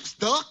 Ship's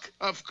doc?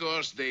 Of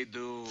course they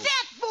do.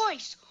 That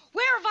voice!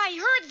 Where have I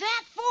heard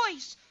that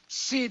voice?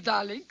 See,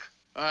 darling?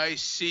 I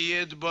see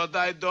it, but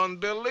I don't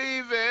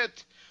believe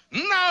it.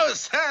 Now,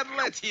 sir,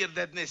 let's hear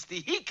that nasty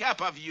hiccup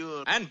of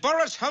yours. And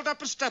Boris held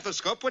up a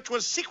stethoscope which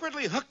was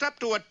secretly hooked up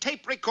to a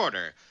tape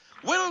recorder.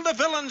 Will the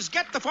villains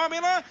get the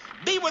formula?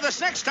 Be with us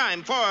next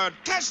time for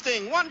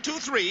Testing 1, 2,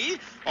 3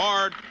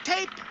 or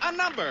Tape a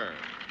Number.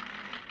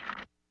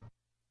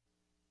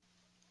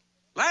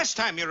 Last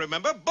time, you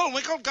remember,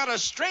 Bullwinkle got a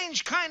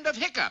strange kind of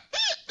hiccup.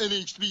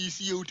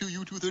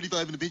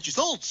 NH3CO2U235 and a pinch of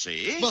salt.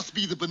 See? Must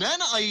be the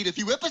banana I ate a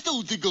few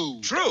episodes ago.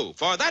 True,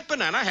 for that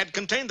banana had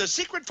contained the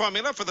secret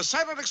formula for the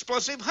silent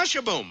explosive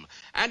Hush-a-Boom.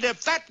 And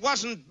if that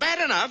wasn't bad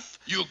enough...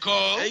 You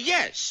call?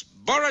 Yes.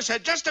 Boris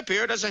had just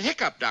appeared as a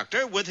hiccup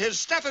doctor with his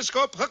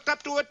stethoscope hooked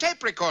up to a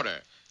tape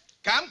recorder.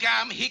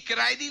 Come, hick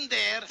right in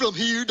there. From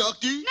here,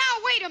 Doctor?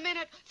 Now, wait a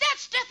minute. That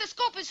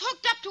stethoscope is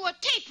hooked up to a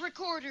tape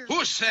recorder.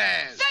 Who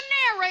says?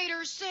 The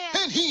narrator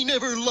says. And he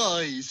never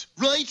lies,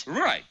 right?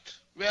 Right.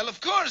 Well,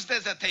 of course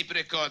there's a tape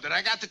recorder.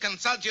 I got to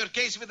consult your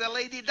case with a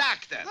lady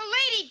doctor.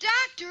 A lady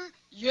doctor?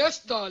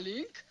 Yes,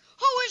 darling.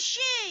 Who is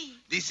she?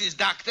 This is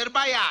Dr.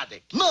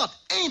 Biotic. Not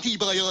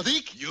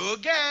antibiotic. You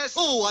guess.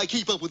 Oh, I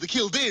keep up with the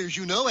Kildares,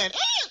 you know, and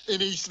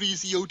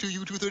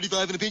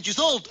NH3CO2U235 and a pinch of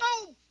salt.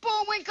 Oh,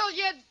 Bullwinkle,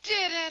 you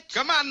did it.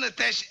 Come on,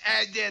 Natasha,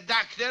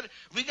 doctor.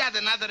 We got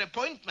another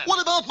appointment.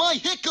 What about my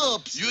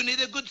hiccups? You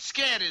need a good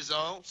scare is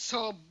all.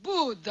 So,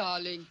 boo,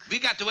 darling. We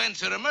got to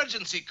answer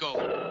emergency call.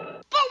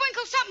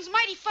 Bullwinkle, something's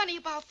mighty funny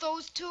about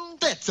those two.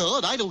 That's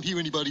odd. I don't hear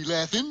anybody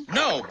laughing.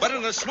 No, but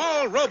in a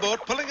small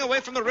rowboat pulling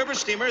away from the river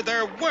steamer,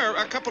 there were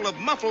a couple of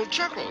muffled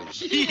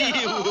chuckles.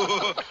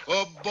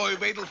 Oh, boy,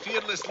 wait till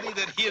Fearless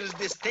Leader hears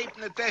this tape,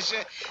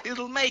 Natasha.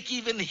 It'll make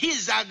even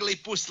his ugly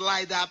puss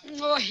light up.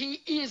 Oh,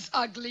 he is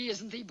ugly,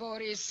 isn't he,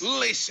 Boris?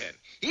 Listen,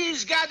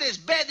 he's got as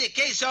bad a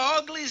case of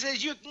uglies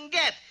as you can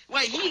get.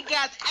 Why, he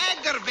got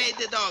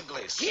aggravated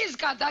uglies. He's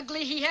got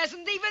ugly he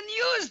hasn't even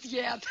used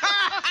yet.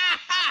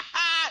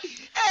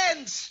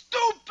 And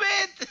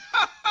stupid.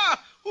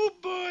 Oh,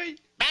 boy.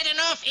 Bad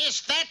enough,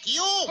 is that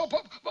you?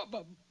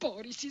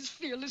 Boris is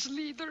Fearless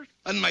Leader.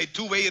 On my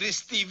two-way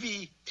wrist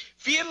TV.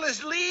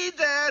 Fearless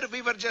Leader,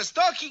 we were just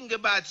talking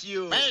about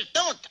you. Well,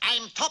 don't.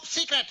 I'm top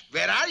secret.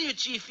 Where are you,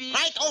 Chiefy?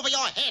 Right over your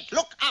head.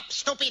 Look up,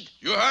 stupid.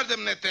 You heard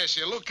him,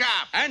 Natasha. Look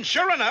up. And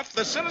sure enough,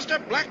 the sinister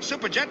black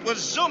superjet was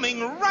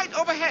zooming right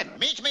overhead.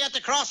 Meet me at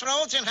the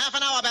crossroads in half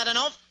an hour, bad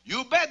enough.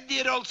 You bet,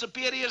 dear old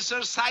superior,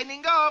 sir.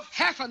 Signing off.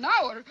 Half an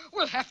hour?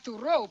 We'll have to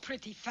row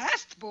pretty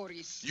fast,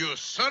 Boris. You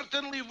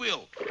certainly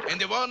will.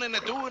 And a 1 and a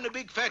 2 and a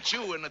big fat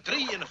shoe and a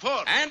 3 and a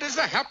 4. And as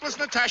the helpless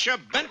Natasha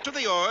bent to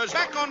the oars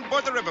back on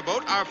board the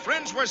riverboat, our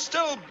friends were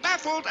still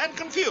baffled and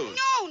confused.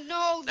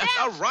 No,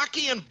 that's...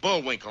 Rocky and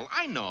Bullwinkle,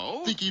 I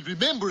know. Think he'd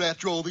remember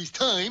after all this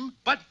time.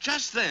 But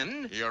just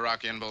then... You're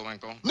Rocky and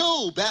Bullwinkle.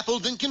 No,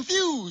 baffled and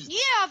confused.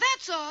 Yeah,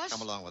 that's us.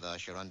 Come along with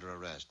us. You're under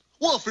arrest.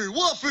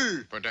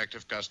 Woofer!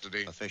 Protective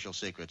custody. Official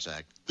Secrets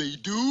Act. They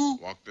do?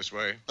 Walk this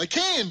way. I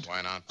can't.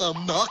 Why not?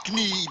 I'm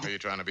knock-kneed. Are you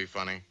trying to be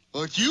funny?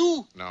 Aren't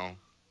you? No.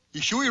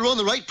 You sure you're on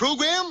the right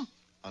program?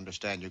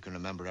 Understand you can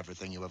remember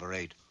everything you ever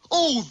ate.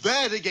 Oh,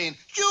 that again.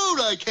 Sure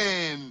I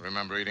can.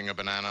 Remember eating a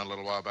banana a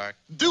little while back?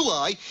 Do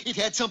I? It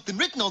had something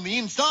written on the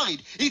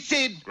inside. It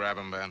said... Grab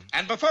him, Ben.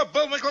 And before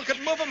Bullwinkle could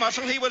move a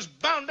muscle, he was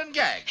bound and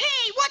gagged.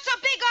 Hey, what's a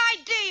big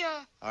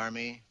idea?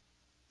 Army,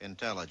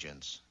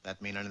 intelligence.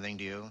 That mean anything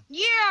to you?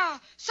 Yeah,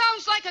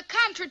 sounds like a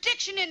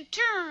contradiction in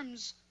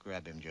terms.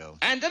 Grab him, Joe.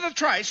 And in a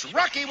trice,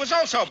 Rocky was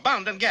also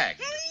bound and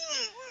gagged.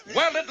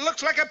 Well, it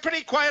looks like a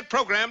pretty quiet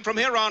program from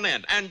here on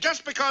in. And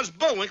just because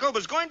Bullwinkle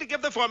was going to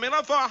give the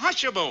formula for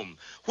Hush-a-Boom,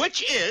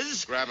 which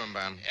is... Grab him,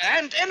 Ben.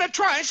 And in a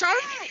trice...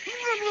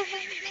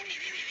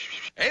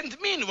 And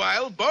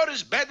meanwhile,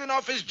 Boris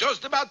Badenoff is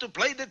just about to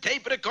play the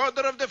tape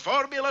recorder of the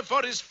formula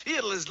for his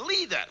fearless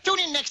leader. Tune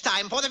in next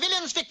time for the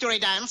Villain's Victory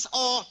Dance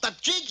or The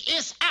Jig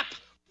is Up.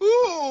 Ooh,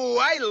 Ooh,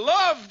 I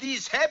love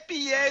these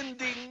happy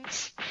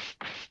endings.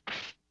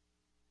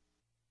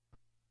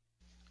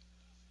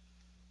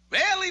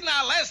 Well, in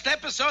our last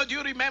episode,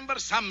 you remember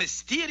some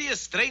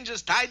mysterious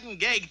strangers tied and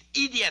gagged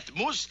idiot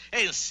moose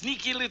and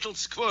sneaky little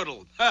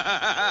squirrel.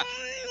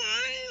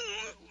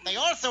 They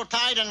also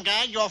tied and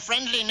gagged your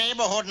friendly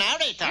neighborhood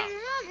narrator.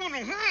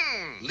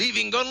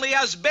 Leaving only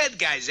us bad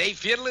guys, eh,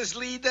 fearless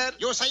leader?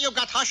 You say you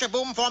got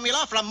Hush-a-Boom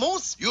formula from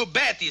Moose? You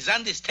bet, he's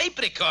on this tape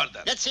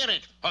recorder. Let's hear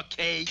it.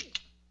 Okay.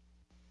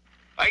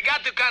 I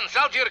got to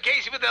consult your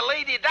case with a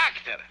lady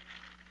doctor.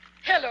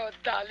 Hello,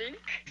 darling.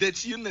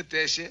 That's you,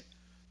 Natasha.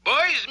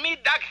 Boys,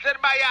 meet Dr.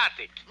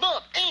 Biotic.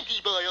 Not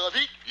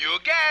antibiotic. You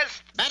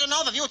guessed. Bad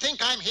enough if you think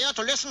I'm here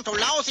to listen to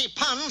lousy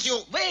puns, you...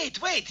 Wait,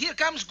 here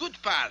comes good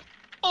part.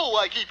 Oh,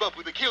 I keep up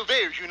with the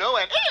Killbears, you know,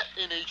 and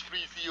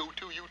NH3CO2,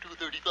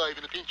 U235,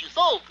 and a pinch of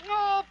salt.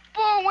 Oh,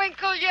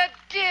 Bullwinkle, you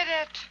did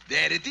it.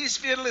 There it is,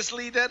 fearless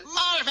leader.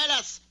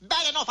 Marvelous!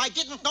 Bad enough I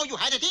didn't know you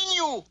had it in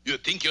you. You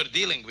think you're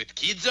dealing with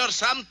kids or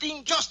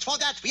something? Just for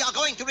that, we are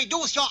going to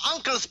reduce your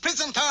uncle's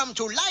prison term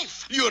to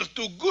life. You're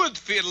too good,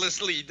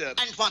 fearless leader.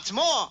 And what's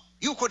more,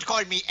 you could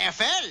call me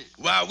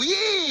FL.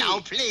 Wowee! Now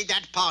play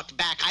that part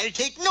back. I'll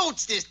take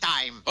notes this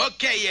time.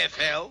 Okay,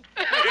 FL.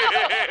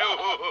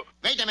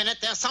 Wait a minute,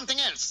 there's something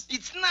else.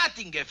 It's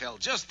nothing, FL,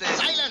 just a...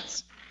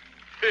 Silence!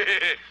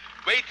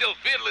 Wait till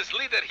fearless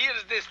leader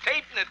hears this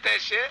tape,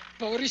 Natasha.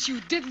 Boris, you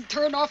didn't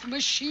turn off a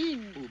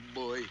machine. Oh,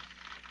 boy.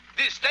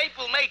 This tape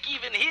will make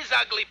even his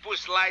ugly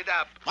puss light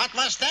up. What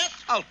was that?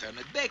 I'll turn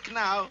it back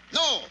now.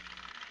 No.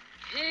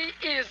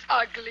 He is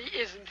ugly,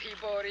 isn't he,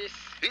 Boris?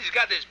 He's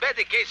got as bad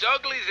a case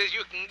uglies as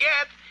you can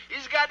get.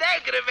 He's got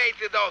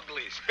aggravated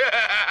uglies.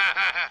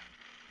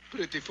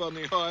 Pretty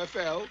funny, huh,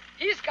 FL?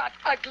 He's got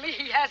ugly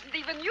he hasn't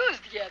even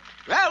used yet.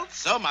 Well,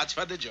 so much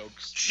for the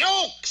jokes.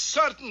 Jokes?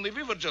 Certainly,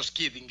 we were just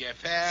kidding,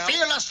 FL.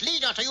 Fearless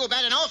leader to you,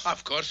 bad enough?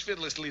 Of course,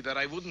 fearless leader,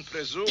 I wouldn't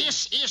presume.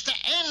 This is the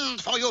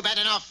end for you, bad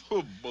enough.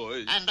 Oh,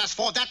 boy. And as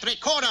for that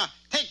recorder,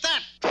 take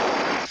that.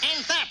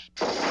 And that.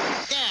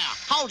 There,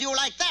 how do you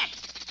like that?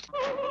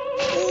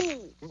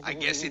 Ooh, I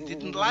guess it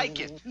didn't like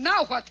it.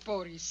 Now what,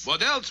 Boris?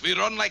 What else? We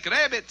run like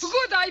rabbits.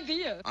 Good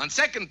idea. On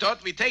second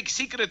thought, we take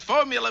secret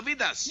formula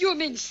with us. You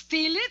mean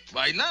steal it?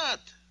 Why not?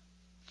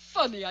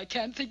 Funny, I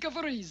can't think of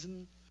a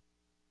reason.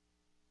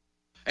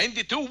 And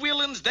the two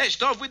villains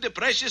dashed off with the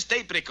precious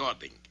tape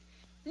recording.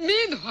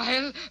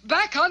 Meanwhile,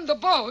 back on the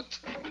boat.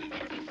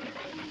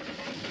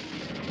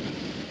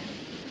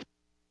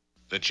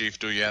 The chief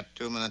do yet?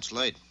 2 minutes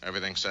late.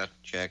 Everything set?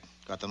 Check.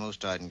 Got the moose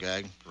tied and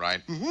gagged.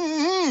 Right.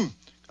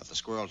 Got the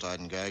squirrel tied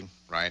and gagged.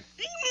 Right.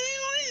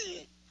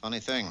 Funny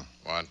thing.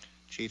 What?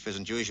 Chief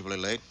isn't usually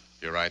late.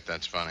 You're right,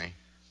 that's funny.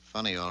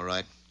 Funny, all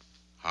right.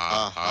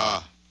 Ha,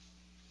 ha.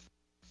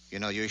 You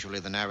know, usually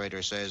the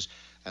narrator says,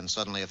 and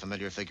suddenly a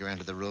familiar figure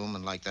entered the room,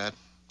 and like that,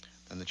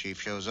 then the chief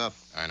shows up.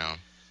 I know.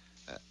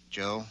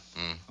 Joe,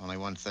 only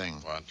one thing.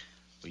 What?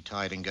 We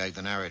tied and gagged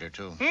the narrator,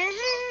 too.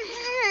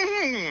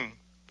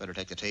 Better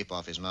take the tape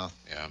off his mouth.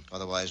 Yeah.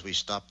 Otherwise, we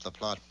stop the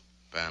plot.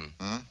 Ben.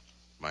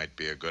 Might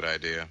be a good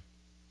idea.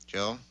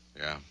 Joe?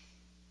 Yeah.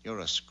 You're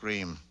a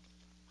scream.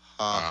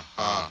 Ha,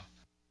 ha.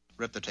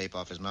 Rip the tape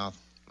off his mouth.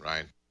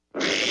 Right.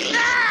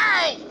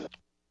 No!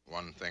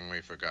 One thing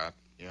we forgot.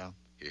 Yeah?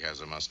 He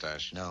has a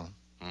mustache. No.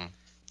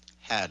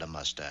 Had a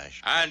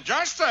mustache. And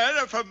just then,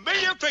 a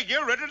familiar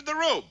figure entered the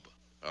room.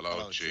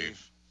 Hello,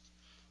 Chief.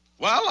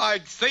 Well,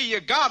 I'd say you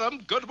got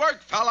him. Good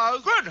work,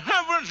 fellows. Good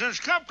heavens, it's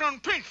Captain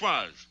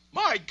Peachfuzz.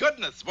 My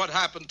goodness, what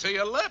happened to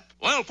your lip?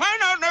 We'll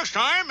find out next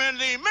time in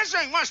the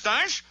Missing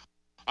Mustache.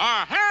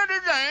 Our hair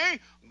today,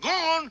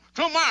 gone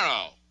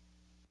tomorrow.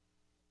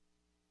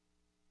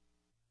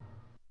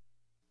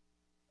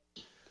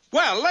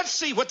 Well, let's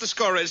see what the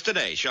score is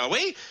today, shall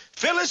we?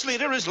 Phyllis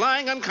Leader is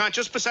lying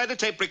unconscious beside a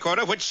tape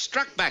recorder which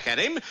struck back at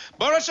him.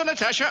 Boris and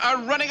Natasha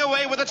are running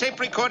away with a tape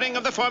recording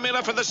of the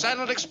formula for the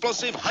silent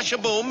explosive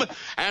Hush-a-Boom.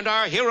 And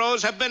our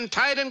heroes have been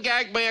tied and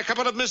gagged by a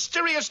couple of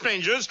mysterious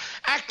strangers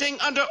acting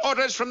under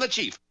orders from the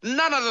chief.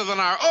 None other than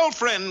our old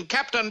friend,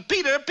 Captain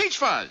Peter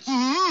Peachfuzz.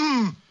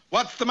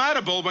 What's the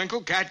matter,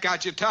 Bullwinkle? Cat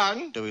got your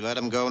tongue? Do we let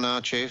him go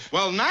now, Chief?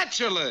 Well,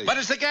 naturally. But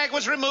as the gag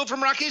was removed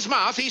from Rocky's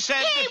mouth, he said...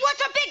 Hey,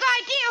 what's a big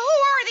idea? Who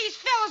are these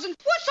fellas? And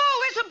what's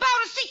all this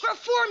about a secret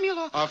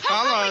formula? How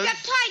come we fellas. got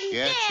tied and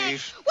Yeah, gagged?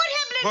 Chief. What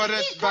happened to Put the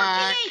it teeth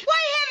back. today?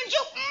 Why haven't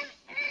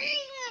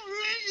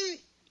you...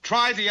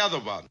 Try the other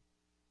one.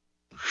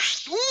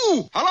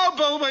 Ooh! Hello,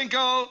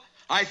 Bullwinkle.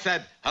 I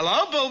said,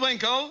 hello,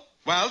 Bullwinkle.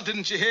 Well,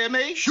 didn't you hear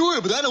me?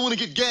 Sure, but I don't want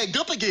to get gagged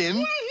up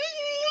again.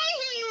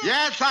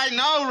 Yes, I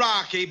know,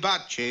 Rocky,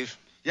 but... Chief,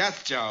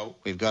 Yes, Joe.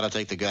 we've got to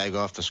take the gag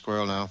off the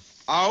squirrel now.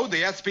 Oh,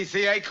 the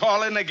SPCA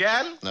calling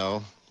again?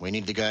 No, we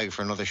need the gag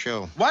for another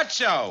show. What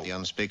show? The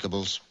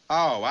Unspeakables.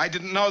 Oh, I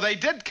didn't know they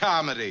did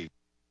comedy.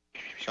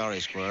 Sorry,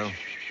 squirrel.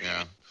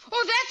 Yeah.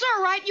 Oh, that's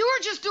all right. You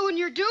were just doing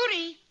your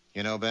duty.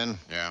 You know, Ben,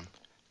 Yeah.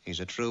 he's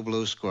a true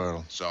blue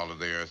squirrel. Salt of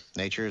the earth.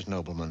 Nature's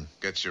nobleman.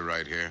 Gets you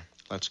right here.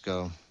 Let's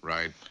go.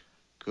 Right.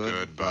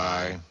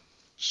 Goodbye.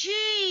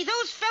 Gee,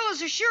 those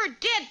fellas are sure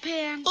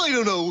deadpan. I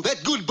don't know.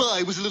 That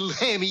goodbye was a little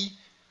hammy.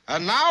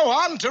 And now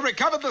on to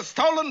recover the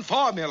stolen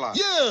formula.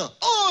 Yeah,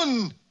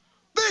 on!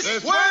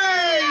 This way!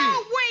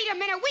 Oh, wait a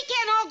minute. We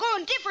can't all go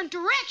in different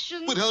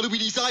directions. But how do we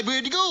decide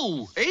where to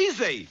go?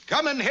 Easy.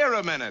 Come in here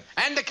a minute.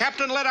 And the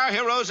captain led our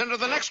heroes into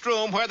the next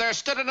room where there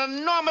stood an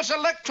enormous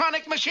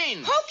electronic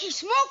machine. Hokey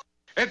smoke.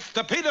 It's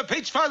the Peter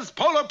Peach Fuzz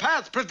Polar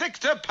Path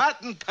Predictor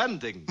patent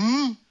pending.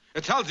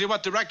 It tells you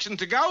what direction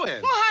to go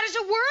in. Well, how does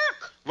it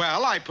work?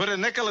 Well, I put a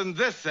nickel in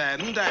this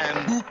end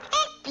and...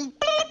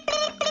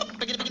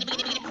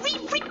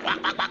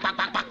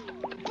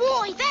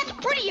 Boy, that's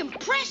pretty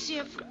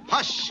impressive.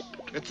 Hush!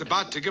 It's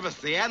about to give us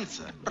the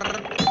answer.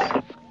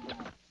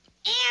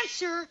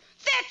 Answer?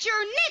 That's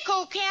your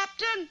nickel,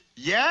 Captain.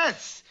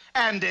 Yes,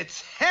 and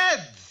it's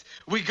heads.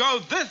 We go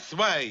this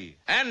way.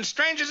 And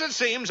strange as it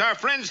seems, our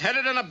friends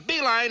headed in a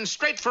beeline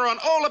straight for an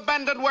old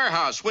abandoned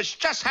warehouse, which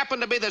just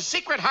happened to be the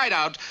secret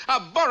hideout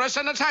of Boris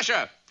and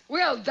Natasha.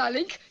 Well,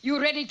 darling, you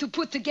ready to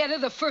put together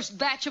the first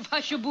batch of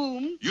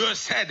Hush-a-Boom? You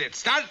said it.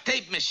 Start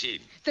tape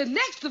machine. The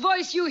next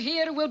voice you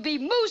hear will be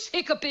Moose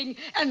hiccuping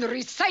and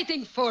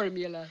reciting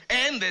formula.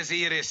 And as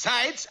he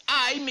recites,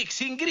 I mix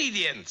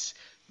ingredients.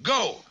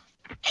 Go.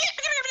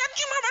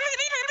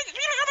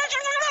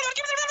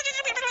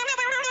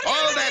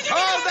 Hold it,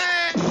 hold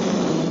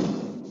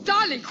it!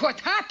 Darling, what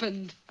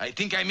happened? I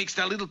think I mixed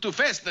a little too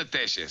fast,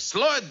 Natasha.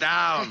 Slow it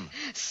down.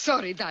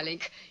 Sorry,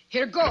 darling.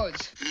 Here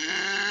goes.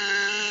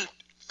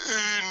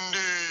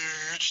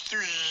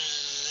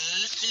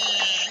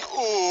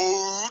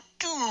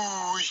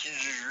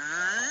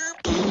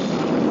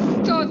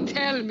 Don't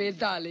tell me,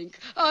 darling.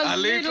 A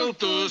little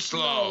too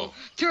slow.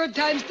 Third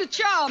time's the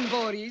charm,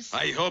 Boris.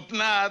 I hope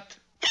not.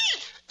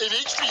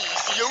 NH3,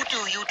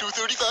 CO2,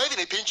 U235,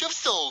 and a pinch of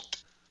salt.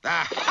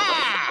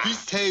 Aha!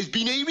 This has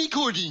been a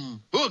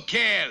recording. Who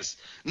cares?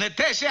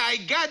 Natasha, I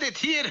got it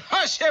here.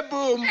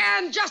 Hush-a-boom.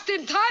 And just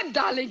in time,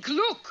 darling.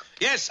 Look.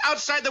 Yes,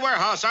 outside the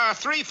warehouse, our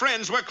three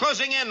friends were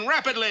closing in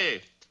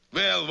rapidly.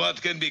 Well,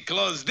 what can be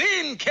closed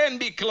in can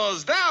be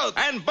closed out.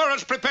 And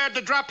Boris prepared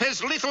to drop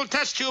his lethal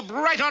test tube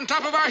right on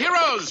top of our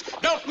heroes.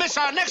 Don't miss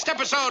our next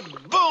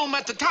episode, Boom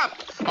at the Top,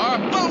 or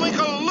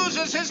Bullwinkle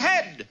loses his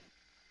head.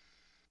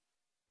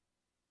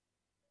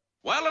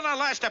 Well, in our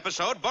last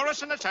episode,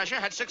 Boris and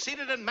Natasha had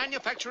succeeded in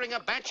manufacturing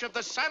a batch of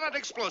the silent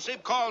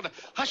explosive called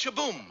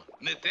Hush-a-Boom.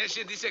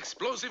 Natasha, this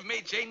explosive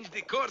may change the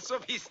course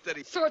of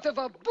history. Sort of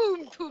a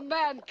boom to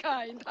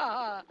mankind,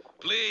 ha.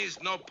 Please,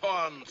 no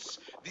puns.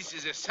 This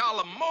is a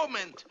solemn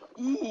moment.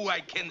 Ooh, I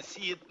can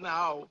see it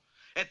now.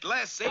 At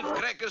last, safe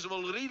crackers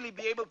will really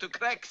be able to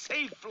crack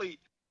safely.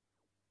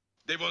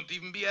 They won't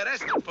even be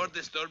arrested for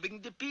disturbing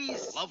the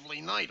peace.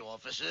 Lovely night,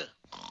 officer.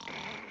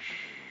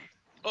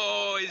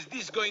 Oh, is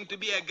this going to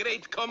be a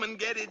great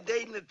come-and-get-it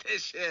day,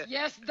 Natasha?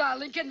 Yes,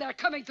 darling, and they're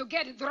coming to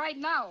get it right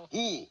now.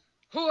 Who?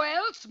 Who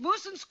else?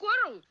 Moose and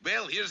Squirrel.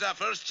 Well, here's our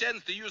first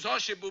chance to use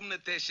Hush-a-Boom,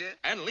 Natasha.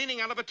 And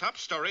leaning out of a top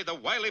story, the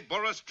wily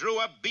Boris drew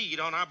a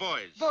bead on our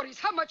boys. Boris,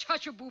 how much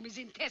Hush-a-Boom is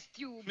in test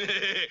tube?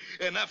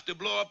 Enough to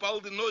blow up all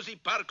the nosy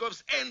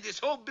Parkovs and this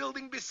whole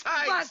building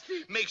besides.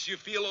 But... Makes you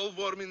feel all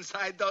warm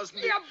inside, doesn't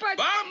it? Yeah, but...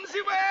 Bombs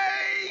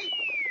away!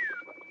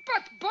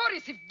 But,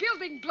 Boris, if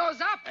building blows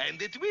up... And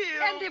it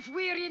will. And if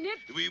we're in it...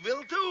 We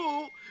will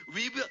too.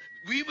 We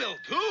will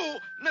too.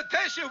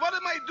 Natasha, what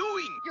am I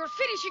doing? You're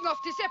finishing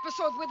off this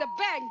episode with a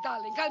bang,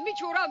 darling. I'll meet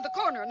you around the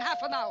corner in half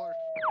an hour.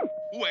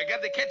 Ooh, I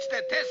got to catch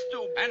that test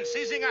tube. And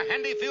seizing a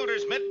handy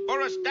fielder's mitt,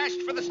 Boris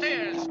dashed for the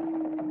stairs.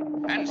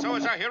 And so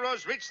as our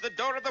heroes reached the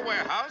door of the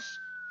warehouse...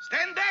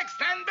 Stand back,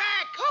 stand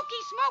back!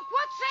 Hokey smoke,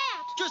 what's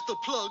that? Just a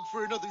plug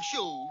for another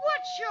show.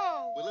 What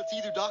show? Well, it's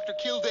either Dr.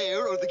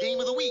 Kildare or the Game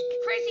of the Week.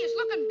 Craziest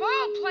looking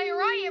ball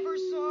player I ever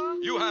saw.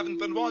 You haven't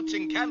been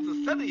watching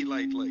Kansas City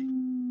lately.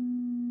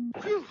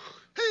 Phew.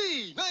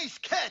 Hey, nice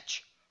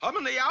catch. How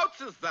many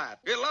outs is that?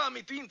 Allow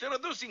me to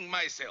introducing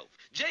myself.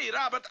 J.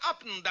 Robert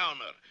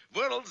Uppendowner,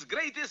 world's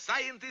greatest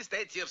scientist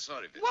at your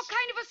service. What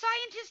kind of a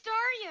scientist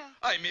are you?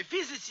 I'm a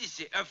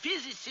physicist.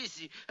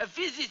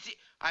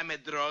 I'm a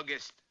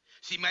druggist.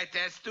 See my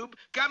test tube?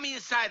 Come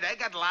inside. I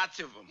got lots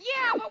of them.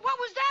 Yeah, what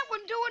was that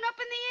one doing up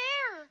in the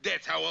air?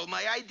 That's how all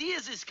my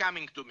ideas is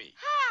coming to me.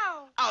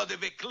 How? Out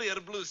of a clear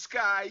blue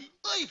sky.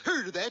 I've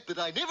heard of that, but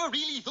I never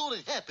really thought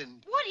it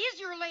happened. What is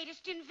your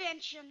latest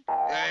invention?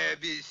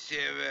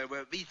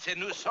 It's a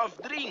new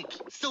soft drink.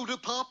 Soda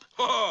pop?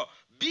 Oh,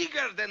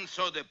 bigger than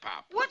soda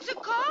pop. What's it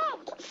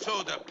called?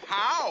 Soda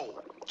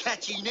pow.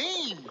 Catchy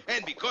name.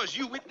 And because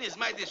you witnessed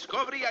my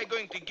discovery, I'm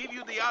going to give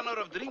you the honor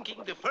of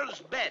drinking the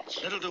first batch.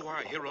 Little do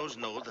our heroes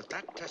know that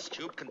that test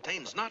tube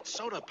contains not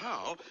soda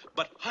pow,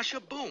 but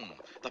Hush-a-Boom,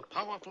 the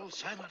powerful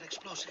silent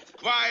explosive.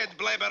 Quiet,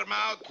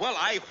 blabbermouth. Well,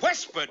 I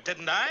whispered,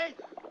 didn't I?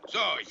 So,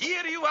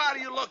 here you are,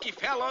 you lucky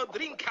fellow.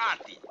 Drink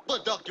hearty.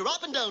 But, Dr.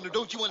 Uppendowner,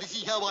 don't you want to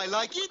see how I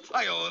like it?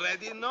 I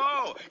already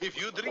know.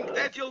 If you drink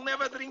that, you'll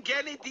never drink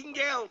anything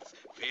else.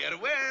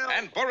 Farewell.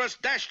 And Boris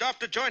dashed off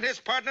to join his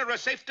partner a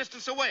safe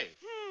distance away.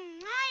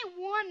 I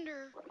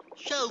wonder.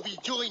 Shall we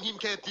join him,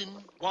 Captain?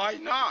 Why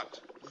not?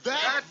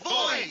 That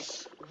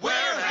voice! Where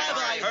have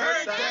I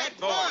heard that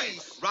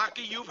voice?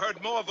 Rocky, you've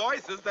heard more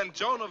voices than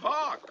Joan of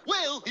Arc.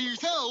 Well,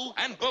 here's how.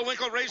 And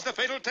Bullwinkle raised the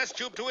fatal test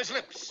tube to his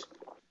lips.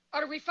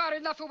 Are we far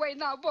enough away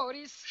now,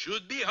 Boris?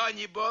 Should be,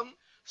 honey bun.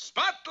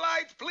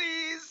 Spotlight,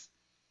 please.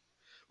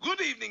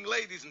 Good evening,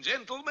 ladies and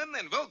gentlemen,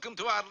 and welcome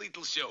to our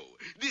little show.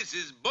 This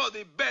is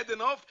Body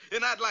Badenoff,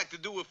 and I'd like to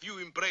do a few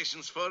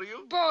impressions for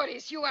you.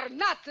 Boris, you are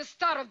not the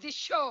star of this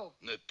show.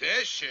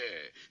 Natasha,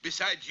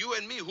 besides you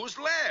and me, who's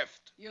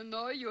left? You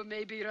know, you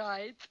may be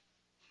right.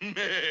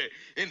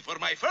 And for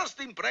my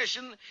first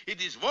impression,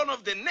 it is one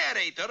of the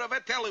narrator of a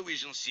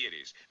television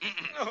series.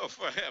 Oh,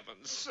 for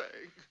heaven's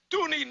sake.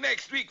 Tune in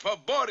next week for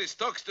Boris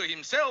Talks to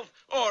Himself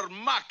or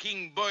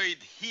Mockingbird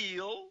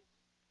Hill.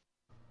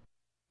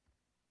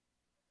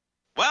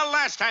 Well,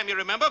 last time, you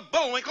remember,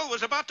 Bullwinkle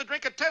was about to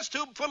drink a test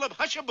tube full of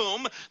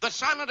Hush-a-Boom, the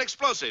silent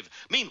explosive.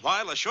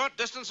 Meanwhile, a short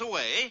distance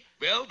away...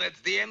 Well,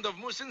 that's the end of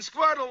Moose and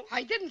Squirtle.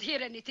 I didn't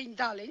hear anything,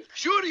 darling.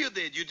 Sure you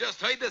did. You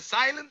just heard a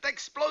silent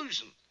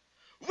explosion.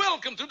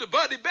 Welcome to the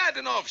Body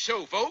Badenoff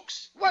show,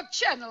 folks. What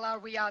channel are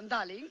we on,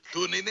 darling?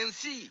 Tune in and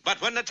see. But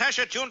when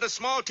Natasha tuned a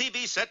small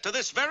TV set to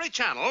this very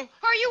channel...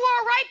 Are you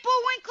all right,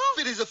 Bullwinkle?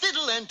 Fit as a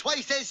fiddle and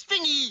twice as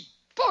stringy.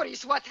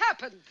 Boris, what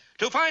happened?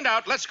 To find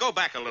out, let's go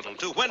back a little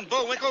to when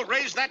Bullwinkle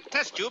raised that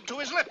test tube to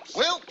his lips.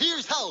 Well,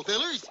 here's how,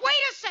 fellers. Wait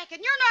a second.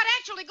 You're not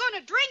actually going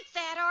to drink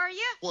that, are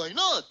you? Why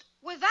not?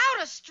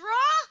 Without a straw?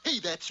 Hey,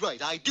 that's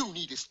right. I do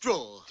need a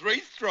straw.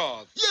 3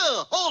 straws.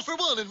 Yeah, all for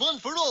one and one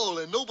for all,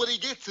 and nobody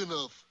gets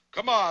enough.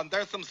 Come on,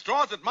 there's some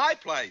straws at my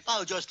place.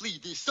 I'll just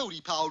leave this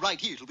sody pal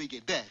right here till we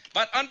get back.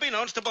 But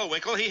unbeknownst to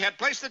Bullwinkle, he had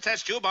placed the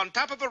test tube on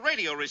top of a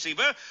radio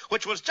receiver,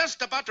 which was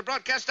just about to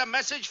broadcast a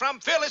message from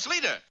Fearless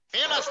Leader.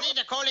 Fearless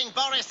Leader calling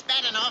Boris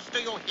Badenoff. Do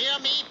you hear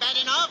me,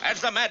 Badenoff?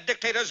 As the mad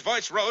dictator's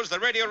voice rose, the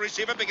radio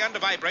receiver began to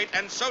vibrate,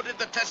 and so did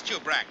the test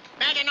tube rack.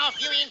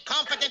 Badenoff, you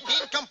incompetent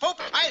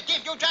nincompoop. I'll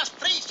give you just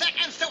 3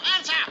 seconds to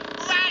answer.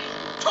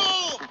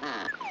 1, 2.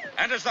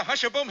 And as the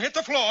Hush-a-Boom hit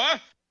the floor,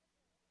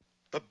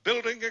 the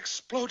building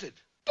exploded.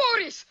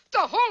 Boris, the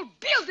whole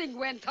building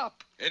went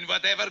up. And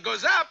whatever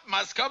goes up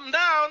must come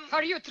down.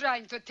 Are you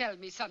trying to tell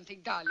me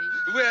something, darling?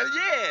 Well,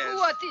 yes.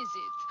 What is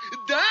it?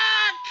 Duck!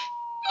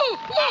 Oh,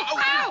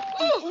 ow!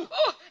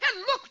 Oh,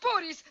 and look,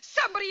 Boris,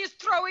 somebody is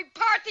throwing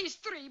party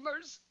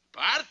streamers.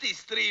 Party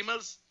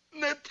streamers?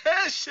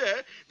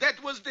 Natasha,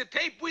 that was the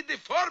tape with the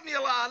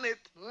formula on it.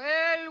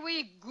 Well,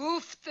 we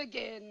goofed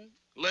again.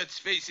 Let's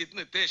face it,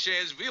 Natasha,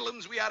 as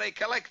villains, we are a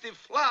collective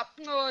flop.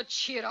 Oh,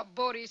 cheer up,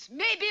 Boris.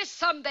 Maybe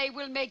someday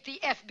we'll make the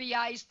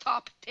FBI's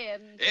top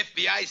 10.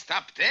 FBI's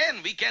top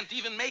 10? We can't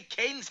even make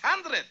Kane's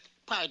 100.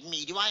 Pardon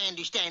me, do I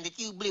understand that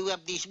you blew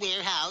up this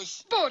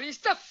warehouse? Boris,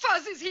 the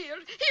fuzz is here.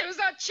 Here's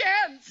our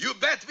chance. You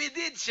bet we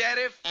did,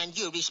 Sheriff. And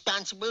you're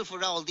responsible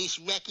for all this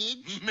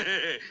wreckage?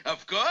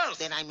 Of course.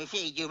 Then I'm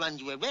afraid you're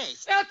under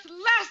arrest. At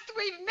last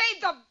we've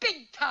made the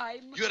big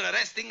time. You're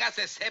arresting us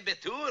as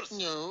saboteurs?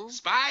 No.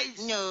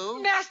 Spies? No.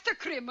 Master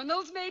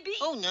criminals, maybe?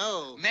 Oh,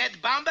 no. Mad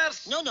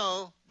bombers?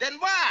 No. Then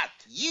what?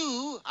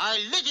 You are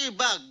litter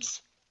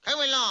bugs.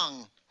 Come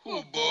along.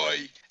 Oh, boy.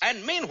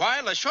 And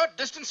meanwhile, a short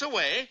distance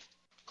away...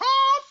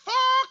 Call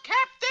for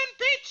Captain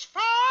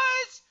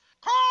Peachfuzz!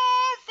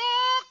 Call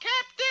for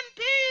Captain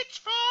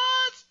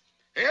Peachfuzz!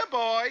 Here,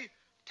 boy.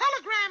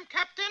 Telegram,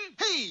 Captain.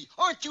 Hey,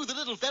 aren't you the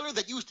little feller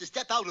that used to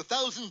step out of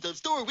thousands of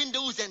store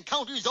windows and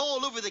counters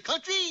all over the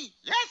country?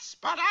 Yes,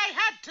 but I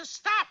had to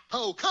stop.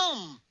 How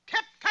come?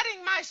 Kept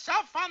cutting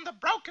myself on the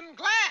broken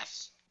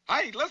glass.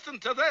 Hey, listen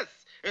to this.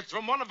 It's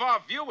from one of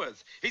our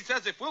viewers. He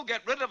says if we'll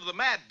get rid of the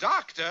mad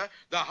doctor,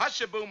 the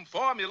Hush-a-Boom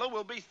formula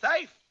will be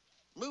safe.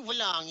 Move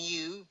along,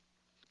 you.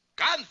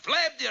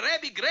 Conflab the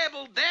Rabbi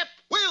Grabble Depp.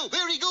 Well,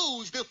 there he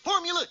goes. The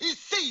formula is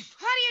safe.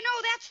 How do you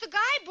know that's the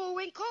guy,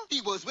 Bullwinkle?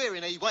 He was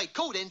wearing a white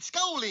coat and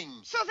scowling.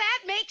 So that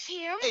makes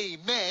him... A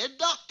mad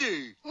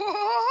doctor.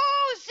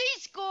 Oh,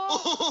 Cisco.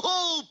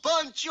 Oh,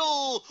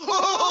 Pancho.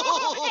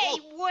 Hey,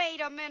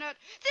 wait a minute.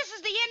 This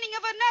is the ending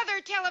of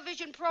another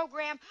television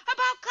program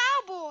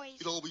about cowboys.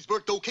 It always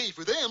worked okay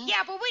for them.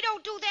 Yeah, but we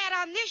don't do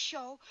that on this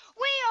show.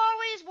 We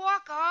always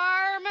walk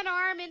arm in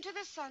arm into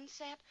the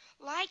sunset,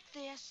 like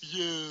this.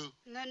 Yeah.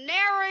 And the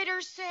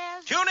narrator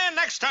says... Tune in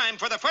next time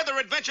for the further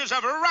adventures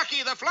of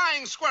Rocky the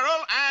Flying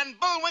Squirrel and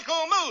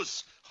Bullwinkle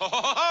Moose. Ho,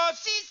 ho, ho, ho,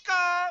 Cisco!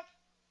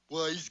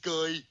 Wise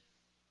guy.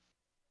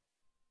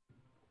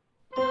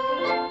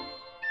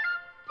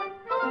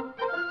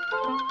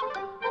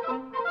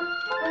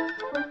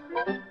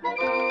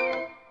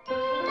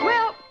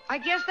 Well, I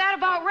guess that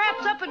about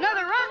wraps up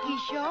another Rocky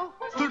show.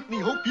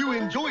 Certainly hope you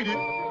enjoyed it.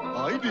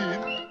 I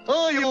did.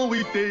 I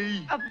always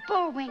say.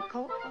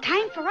 Bullwinkle,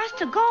 time for us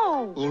to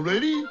go.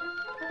 Already?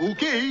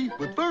 Okay,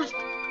 but first,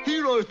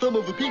 here are some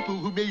of the people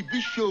who made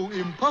this show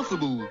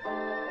impossible.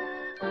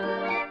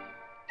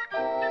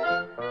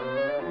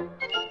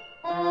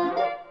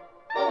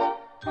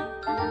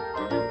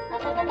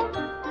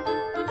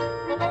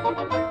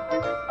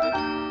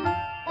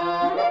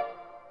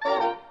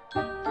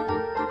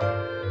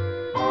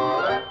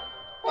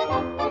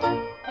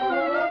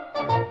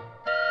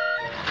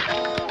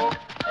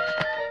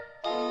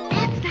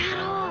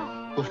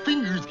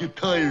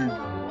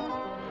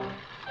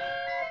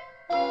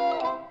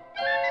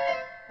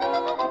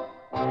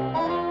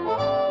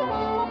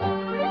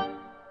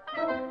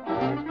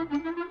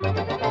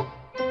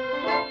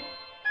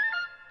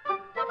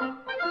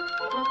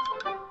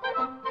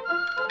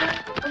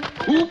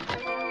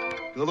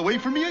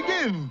 for me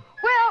again.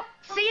 Well,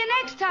 see you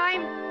next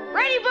time.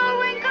 Ready,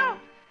 Bullwinkle?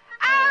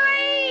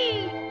 Alley!